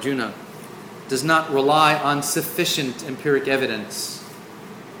to Arjuna does not rely on sufficient empiric evidence.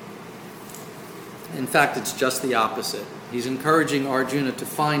 In fact, it's just the opposite. He's encouraging Arjuna to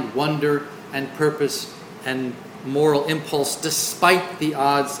find wonder and purpose and moral impulse despite the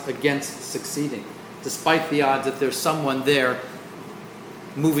odds against succeeding, despite the odds that there's someone there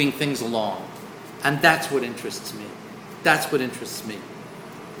moving things along. And that's what interests me. That's what interests me.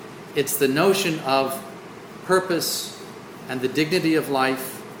 It's the notion of purpose and the dignity of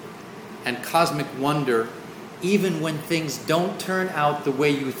life and cosmic wonder, even when things don't turn out the way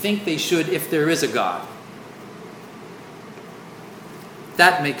you think they should if there is a God.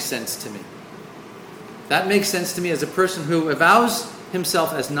 That makes sense to me. That makes sense to me as a person who avows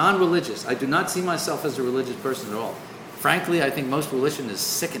himself as non-religious. I do not see myself as a religious person at all. Frankly, I think most religion is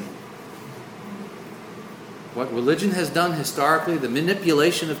sickening. What religion has done historically, the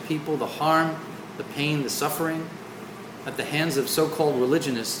manipulation of people, the harm, the pain, the suffering at the hands of so-called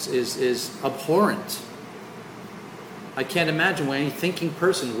religionists is abhorrent. I can't imagine why any thinking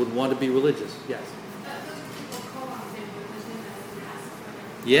person would want to be religious. Yes.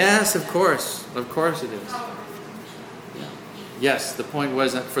 Yes, of course. Of course it is. Yes, the point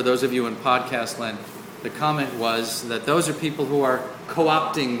was that for those of you in podcast land, the comment was that those are people who are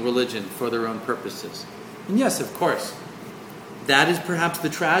co-opting religion for their own purposes. And yes, of course, that is perhaps the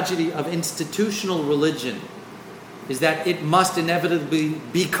tragedy of institutional religion, is that it must inevitably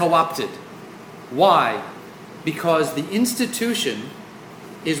be co-opted. Why? Because the institution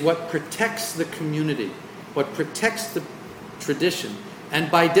is what protects the community, what protects the tradition,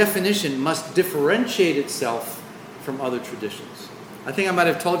 and by definition must differentiate itself from other traditions. I think I might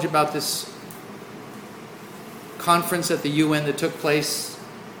have told you about this conference at the UN that took place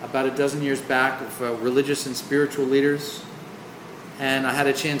about a dozen years back of religious and spiritual leaders. And I had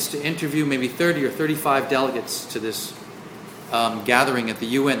a chance to interview maybe 30 or 35 delegates to this gathering at the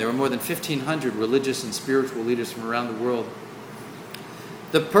UN. There were more than 1,500 religious and spiritual leaders from around the world.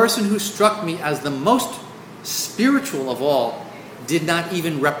 The person who struck me as the most spiritual of all did not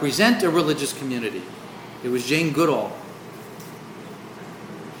even represent a religious community. It was Jane Goodall.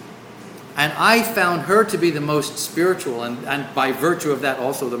 And I found her to be the most spiritual, and by virtue of that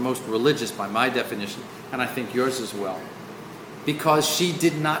also the most religious by my definition, and I think yours as well. Because she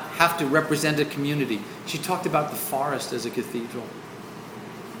did not have to represent a community. She talked about the forest as a cathedral.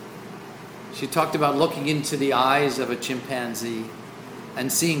 She talked about looking into the eyes of a chimpanzee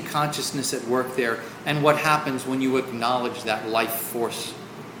and seeing consciousness at work there, and what happens when you acknowledge that life force.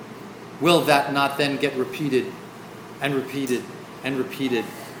 Will that not then get repeated and repeated and repeated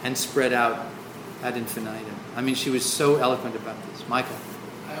and spread out ad infinitum? I mean, she was so eloquent about this. Michael?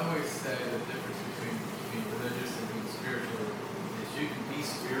 I always say the difference between religious and being spiritual is you can be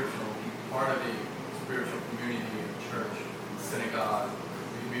spiritual, be part of a spiritual community, a church, a synagogue.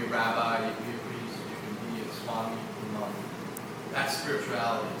 You can be a rabbi, you can be a priest, you can be a swami, a monk. That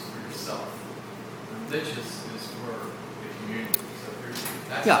spirituality is for yourself. Religious is for the community.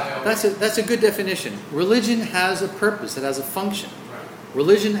 That's a good definition. Religion has a purpose, it has a function. Right.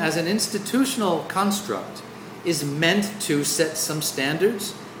 Religion as an institutional construct is meant to set some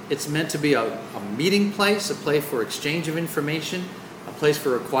standards. It's meant to be a meeting place, a place for exchange of information, a place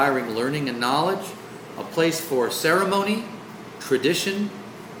for acquiring learning and knowledge, a place for ceremony, tradition,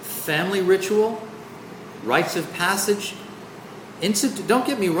 family ritual, rites of passage. Don't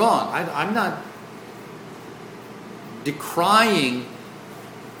get me wrong, I'm not decrying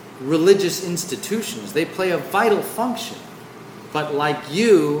religious institutions. They play a vital function. But like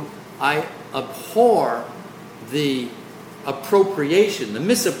you, I abhor the appropriation, the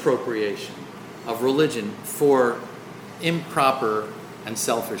misappropriation of religion for improper and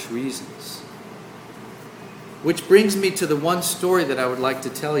selfish reasons. Which brings me to the one story that I would like to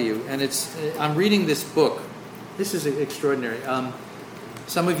tell you, and I'm reading this book. This is extraordinary.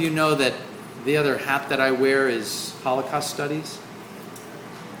 Some of you know that the other hat that I wear is Holocaust Studies.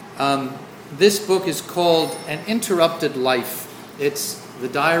 This book is called An Interrupted Life. It's the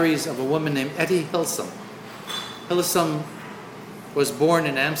diaries of a woman named Etty Hillesum. Hillesum was born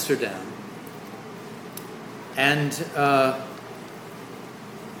in Amsterdam. And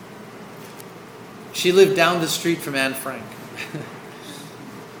she lived down the street from Anne Frank.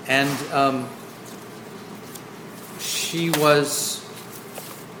 And she was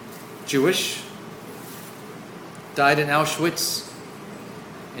Jewish, died in Auschwitz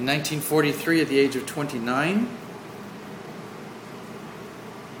in 1943 at the age of 29.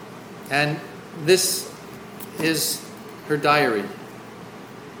 And this is her diary.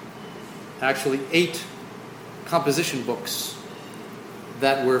 Actually, 8 composition books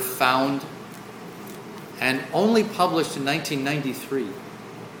that were found and only published in 1993.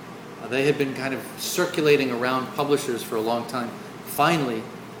 They had been kind of circulating around publishers for a long time. Finally,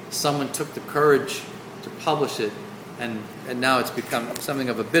 someone took the courage to publish it, and now it's become something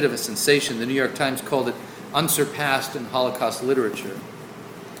of a bit of a sensation. The New York Times called it unsurpassed in Holocaust literature.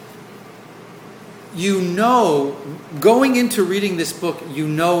 You know, going into reading this book, you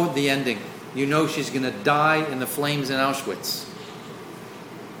know the ending. You know she's going to die in the flames in Auschwitz.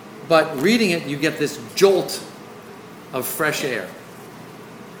 But reading it, you get this jolt of fresh air.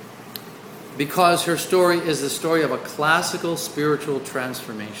 Because her story is the story of a classical spiritual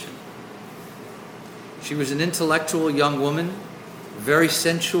transformation. She was an intellectual young woman, very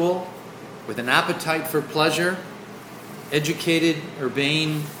sensual, with an appetite for pleasure, educated,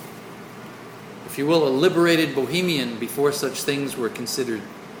 urbane, if you will, a liberated bohemian before such things were considered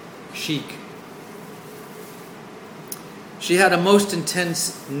chic. She had a most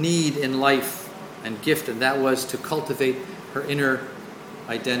intense need in life and gift, and that was to cultivate her inner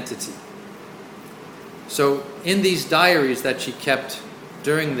identity. So in these diaries that she kept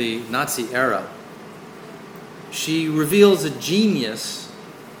during the Nazi era, she reveals a genius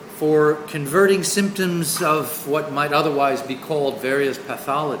for converting symptoms of what might otherwise be called various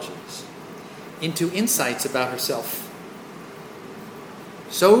pathologies into insights about herself.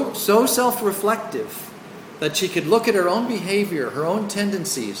 So self-reflective that she could look at her own behavior, her own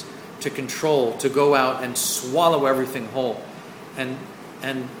tendencies to control, to go out and swallow everything whole,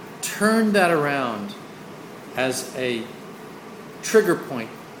 and turn that around as a trigger point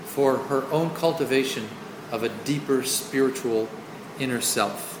for her own cultivation of a deeper spiritual inner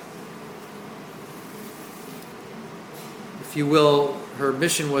self. If you will, her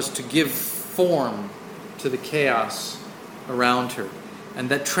mission was to give form to the chaos around her. And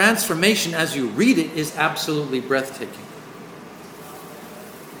that transformation, as you read it, is absolutely breathtaking.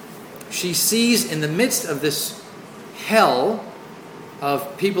 She sees in the midst of this hell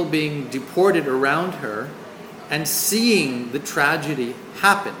of people being deported around her and seeing the tragedy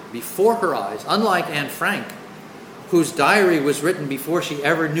happen before her eyes, unlike Anne Frank, whose diary was written before she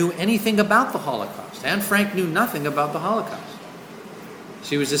ever knew anything about the Holocaust. Anne Frank knew nothing about the Holocaust.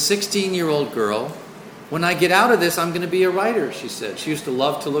 She was a 16-year-old girl. When I get out of this, I'm going to be a writer, she said. She used to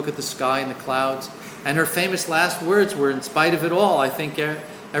love to look at the sky and the clouds. And her famous last words were, in spite of it all, I think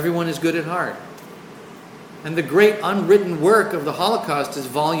everyone is good at heart. And the great unwritten work of the Holocaust is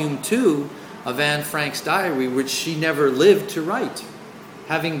Volume 2 of Anne Frank's diary, which she never lived to write.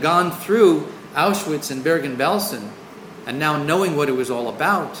 Having gone through Auschwitz and Bergen-Belsen, and now knowing what it was all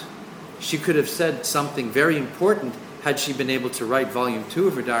about, she could have said something very important had she been able to write Volume 2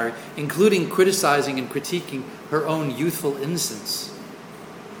 of her diary, including criticizing and critiquing her own youthful innocence.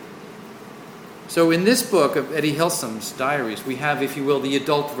 So in this book of Etty Hillesum's diaries, we have, if you will, the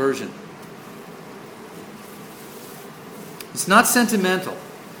adult version. It's not sentimental.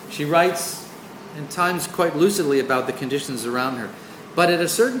 She writes, in times, quite lucidly about the conditions around her. But at a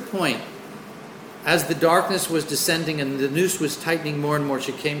certain point, as the darkness was descending and the noose was tightening more and more,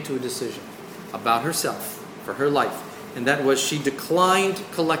 she came to a decision about herself, for her life. And that was, she declined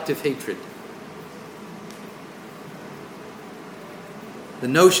collective hatred. The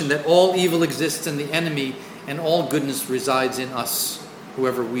notion that all evil exists in the enemy and all goodness resides in us,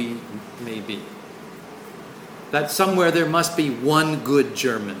 whoever we may be. That somewhere there must be one good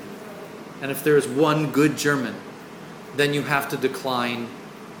German. And if there is one good German, then you have to decline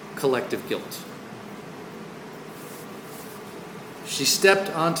collective guilt. She stepped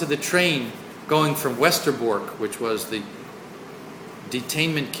onto the train going from Westerbork, which was the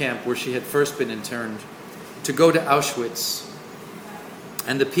detainment camp where she had first been interned, to go to Auschwitz.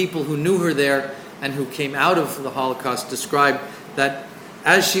 And the people who knew her there and who came out of the Holocaust described that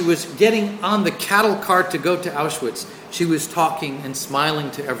as she was getting on the cattle cart to go to Auschwitz, she was talking and smiling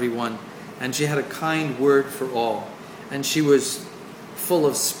to everyone, and she had a kind word for all. And she was full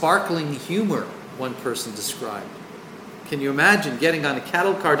of sparkling humor, one person described. Can you imagine getting on a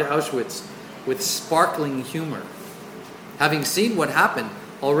cattle car to Auschwitz with sparkling humor, having seen what happened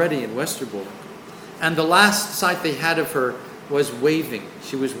already in Westerbork? And the last sight they had of her was waving.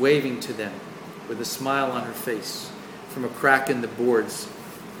 She was waving to them with a smile on her face from a crack in the boards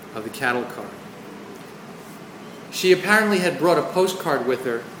of the cattle car. She apparently had brought a postcard with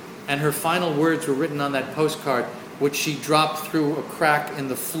her, and her final words were written on that postcard, which she dropped through a crack in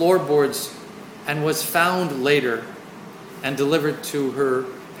the floorboards and was found later and delivered to her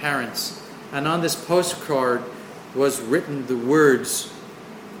parents. And on this postcard was written the words,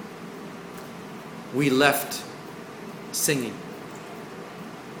 "We left singing."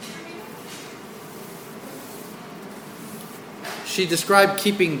 She described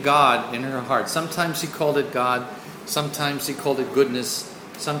keeping God in her heart. Sometimes she called it God, sometimes she called it goodness,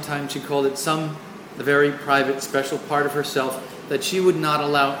 sometimes she called it the very private, special part of herself that she would not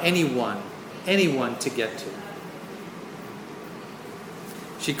allow anyone to get to.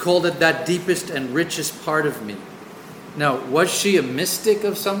 She called it that deepest and richest part of me. Now, was she a mystic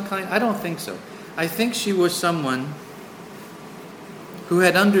of some kind? I don't think so. I think she was someone who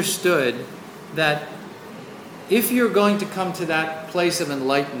had understood that if you're going to come to that place of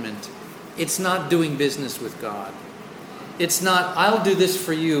enlightenment, it's not doing business with God. It's not, I'll do this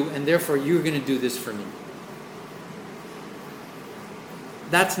for you, and therefore you're going to do this for me.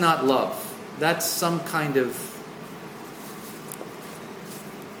 That's not love. That's some kind of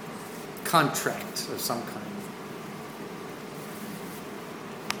contract of some kind.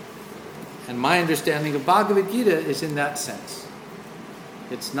 And my understanding of Bhagavad Gita is in that sense.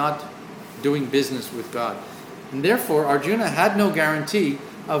 It's not doing business with God. And therefore, Arjuna had no guarantee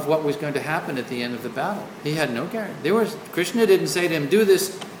of what was going to happen at the end of the battle. He had no guarantee. Krishna didn't say to him, do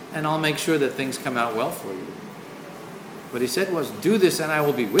this and I'll make sure that things come out well for you. What he said was, do this and I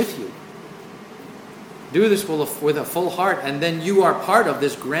will be with you. Do this with a full heart, and then you are part of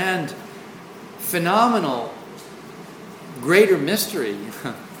this grand, phenomenal, greater mystery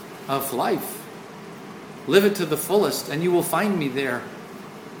of life. Live it to the fullest, and you will find me there.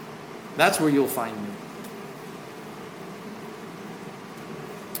 That's where you'll find me.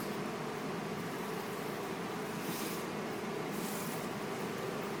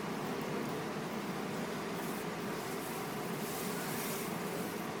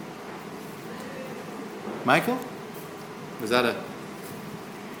 Michael? Was that a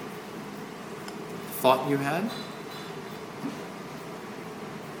thought you had? It's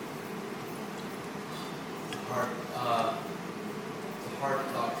a hard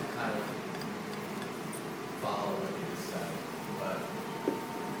thought to kind of follow what you said, but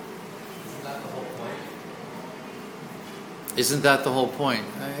isn't that the whole point? Isn't that the whole point?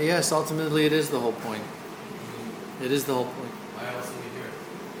 Yes, ultimately it is the whole point. It is the whole point. Why else are we here?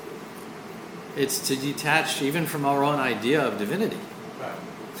 It's to detach even from our own idea of divinity.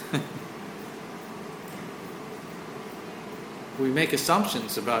 Right. We make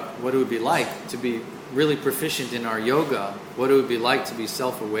assumptions about what it would be like to be really proficient in our yoga, what it would be like to be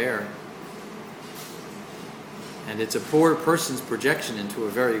self-aware. And it's a poor person's projection into a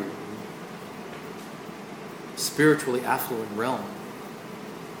very spiritually affluent realm.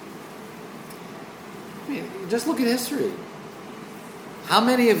 I mean, just look at history. How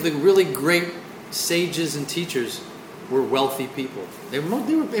many of the really great sages and teachers were wealthy people? They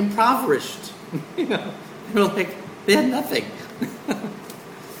were impoverished. They were like, they had nothing.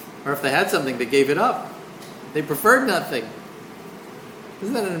 Or if they had something, they gave it up. They preferred nothing.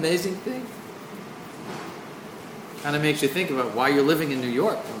 Isn't that an amazing thing? Kind of makes you think about why you're living in New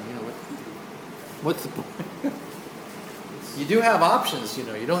York. What's the point? You do have options, you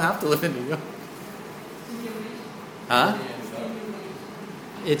don't have to live in New York. Huh?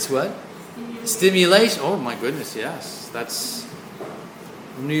 It's what? Stimulation. Oh my goodness, yes. That's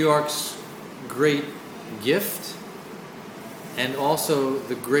New York's great gift and also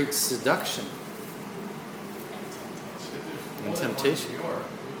the great seduction and temptation. New York,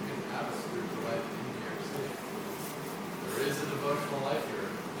 we can have a spiritual life in New York City. There is a devotional life here.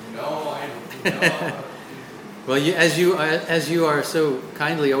 Well, as you are so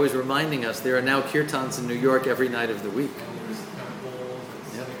kindly always reminding us, there are now kirtans in New York every night of the week. And there's temples and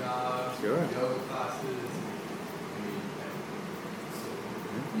synagogues, Sure. yoga classes.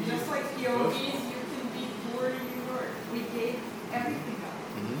 Just like yogis, you can be poor in New York. We gave everything up.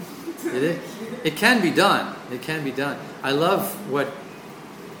 It can be done. It can be done. I love what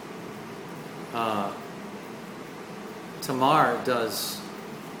Tamar does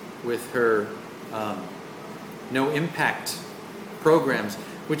with her no impact programs,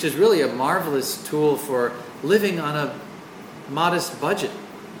 which is really a marvelous tool for living on a modest budget.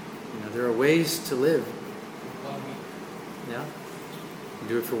 There are ways to live. 1 week. Yeah, you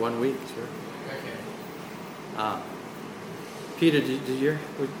do it for 1 week, sure. Okay. Peter, did you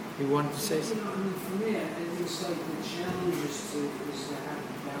wanted to say something? I mean, for me, I think it's like the challenge is to have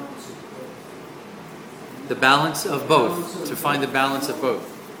the balance of both. The balance of both, to find the balance of both.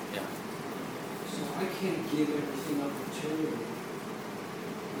 Yeah. So I can't give everything up materially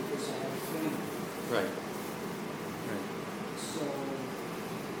because I have a family. Right. So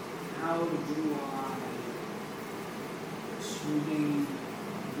how do I remain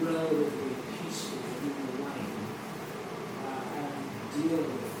relatively peaceful in the life and deal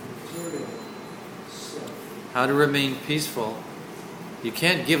with material stuff? How to remain peaceful. You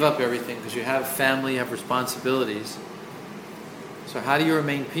can't give up everything because you have family, you have responsibilities. So how do you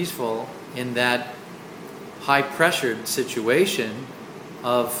remain peaceful in that high-pressured situation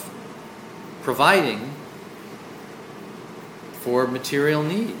of providing for material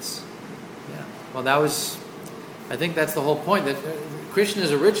needs? Yeah. Well, I think that's the whole point. That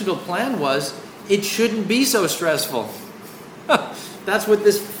Krishna's original plan was, it shouldn't be so stressful. That's what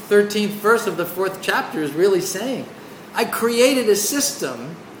this 13th verse of the 4th chapter is really saying. I created a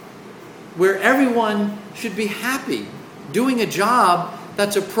system where everyone should be happy, doing a job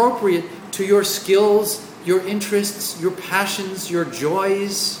that's appropriate to your skills, your interests, your passions, your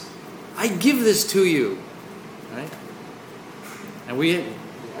joys. I give this to you. Right? And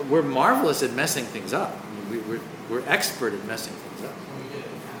we're marvelous at messing things up. We're expert at messing things up. When we get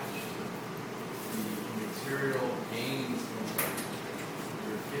attached to the material gains from what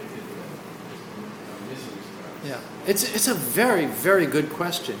you're gifted with, just misery starts. Yeah, it's a very, very good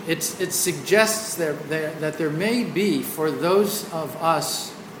question. It suggests that there may be, for those of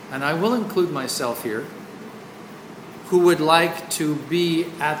us, and I will include myself here, who would like to be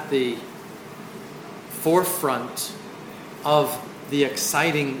at the forefront of the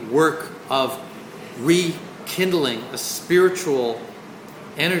exciting work of rekindling a spiritual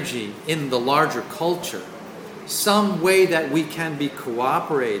energy in the larger culture, some way that we can be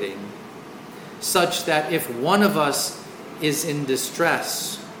cooperating, such that if one of us is in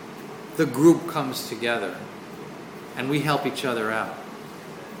distress, the group comes together and we help each other out.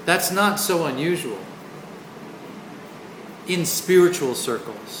 That's not so unusual in spiritual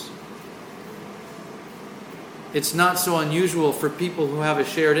circles. It's not so unusual for people who have a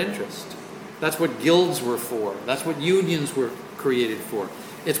shared interest. That's what guilds were for. That's what unions were created for.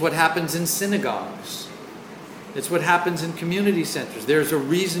 It's what happens in synagogues. It's what happens in community centers. There's a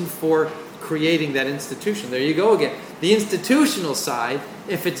reason for creating that institution. There you go again. The institutional side,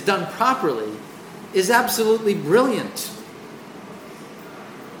 if it's done properly, is absolutely brilliant.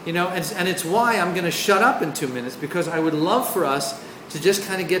 You know, and it's why I'm going to shut up in 2 minutes, because I would love for us to just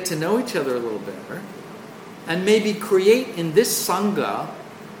kind of get to know each other a little better and maybe create in this Sangha,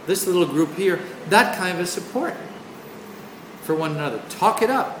 this little group here, that kind of a support for one another. Talk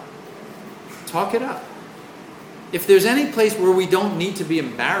it up. Talk it up. If there's any place where we don't need to be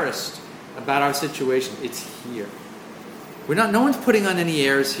embarrassed about our situation, it's here. No one's putting on any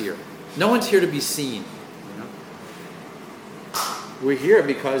airs here. No one's here to be seen. You know? We're here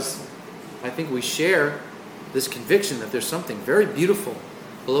because I think we share this conviction that there's something very beautiful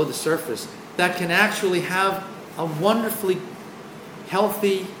below the surface that can actually have a wonderfully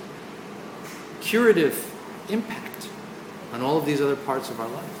healthy, curative impact on all of these other parts of our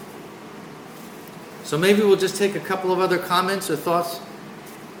life. So maybe we'll just take a couple of other comments or thoughts.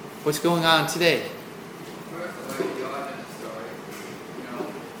 What's going on today? First, the way the origin story, you know,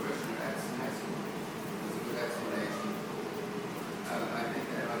 Christian explanation was a good explanation. I think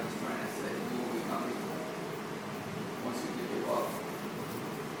that I was trying to say you will become equal once you give your love.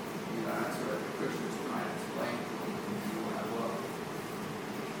 You know, that's what the Christian is trying to explain to them. You will have love.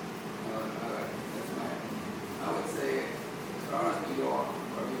 That's my opinion. I would say, as far as New York,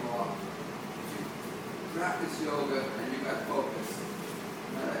 wherever you are, if you practice yoga and you got focus,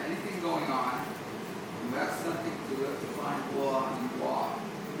 anything going on, you have something to find law and you walk,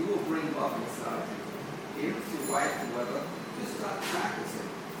 you will bring love inside you. Even if your wife or whatever, just start practicing.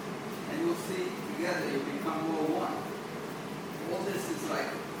 And you'll see together you'll become more one. All this is like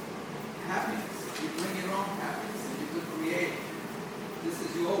happiness. You bring your own happiness and you can create it. This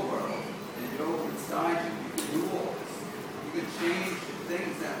is your world. And you go inside you, you can do all this. You can change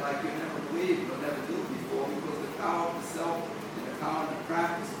things that like you never believed or never do before, because the power of the self and the power of the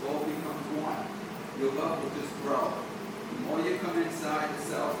practice all becomes one. Your love will just grow. The more you come inside the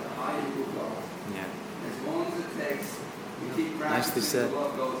self, the higher you will go. Yeah. As long as it takes, you keep practicing, the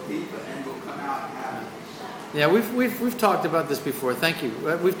love goes deeper and will come out happy. Yeah, we've talked about this before. Thank you.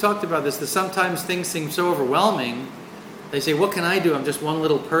 We've talked about this. That sometimes things seem so overwhelming. They say, "What can I do? I'm just one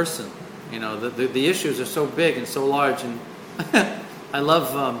little person." You know, the issues are so big and so large. And I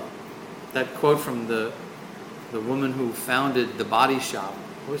love that quote from the woman who founded the Body Shop.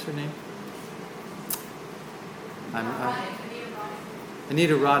 What was her name?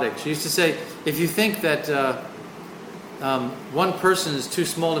 Anita Roddick. She used to say, if you think that one person is too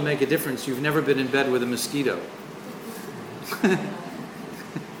small to make a difference, you've never been in bed with a mosquito.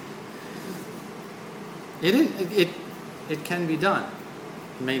 It can be done.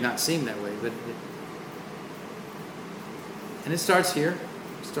 It may not seem that way, but and it starts here.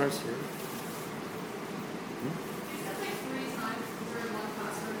 It starts here.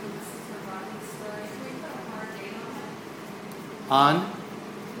 On?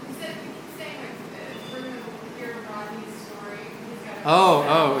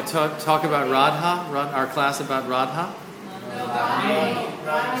 Talk about Radha? Our class about Radha?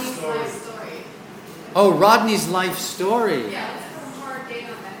 Rodney's life story. Oh, Rodney's life story. Yeah, it's a hard date on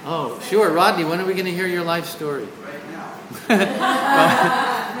that. Oh, sure. Rodney, when are we going to hear your life story? Right now.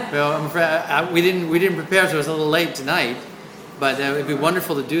 Well, I'm afraid, we didn't prepare, so it was a little late tonight. But it would be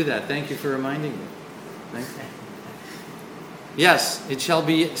wonderful to do that. Thank you for reminding me. Thank you. Yes, it shall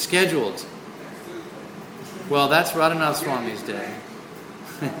be scheduled. Well, that's Radhanath Swami's day.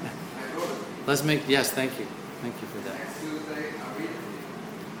 Yes, thank you. Thank you for that.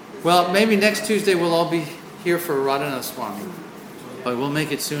 Well, maybe next Tuesday we'll all be here for Radhanath Swami. But we'll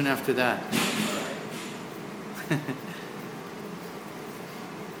make it soon after that.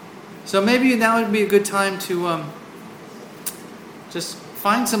 So maybe now would be a good time to just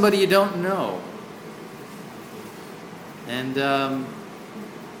find somebody you don't know and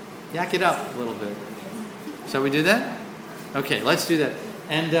yak it up a little bit. Shall we do that? Okay, let's do that.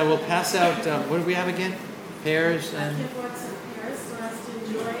 And we'll pass out, what do we have again? Pears I and... can bought some pears for us to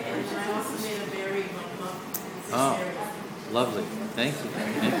enjoy, and I also made a berry muffin. Oh, lovely. Thank you.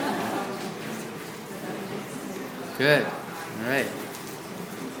 Good. All right.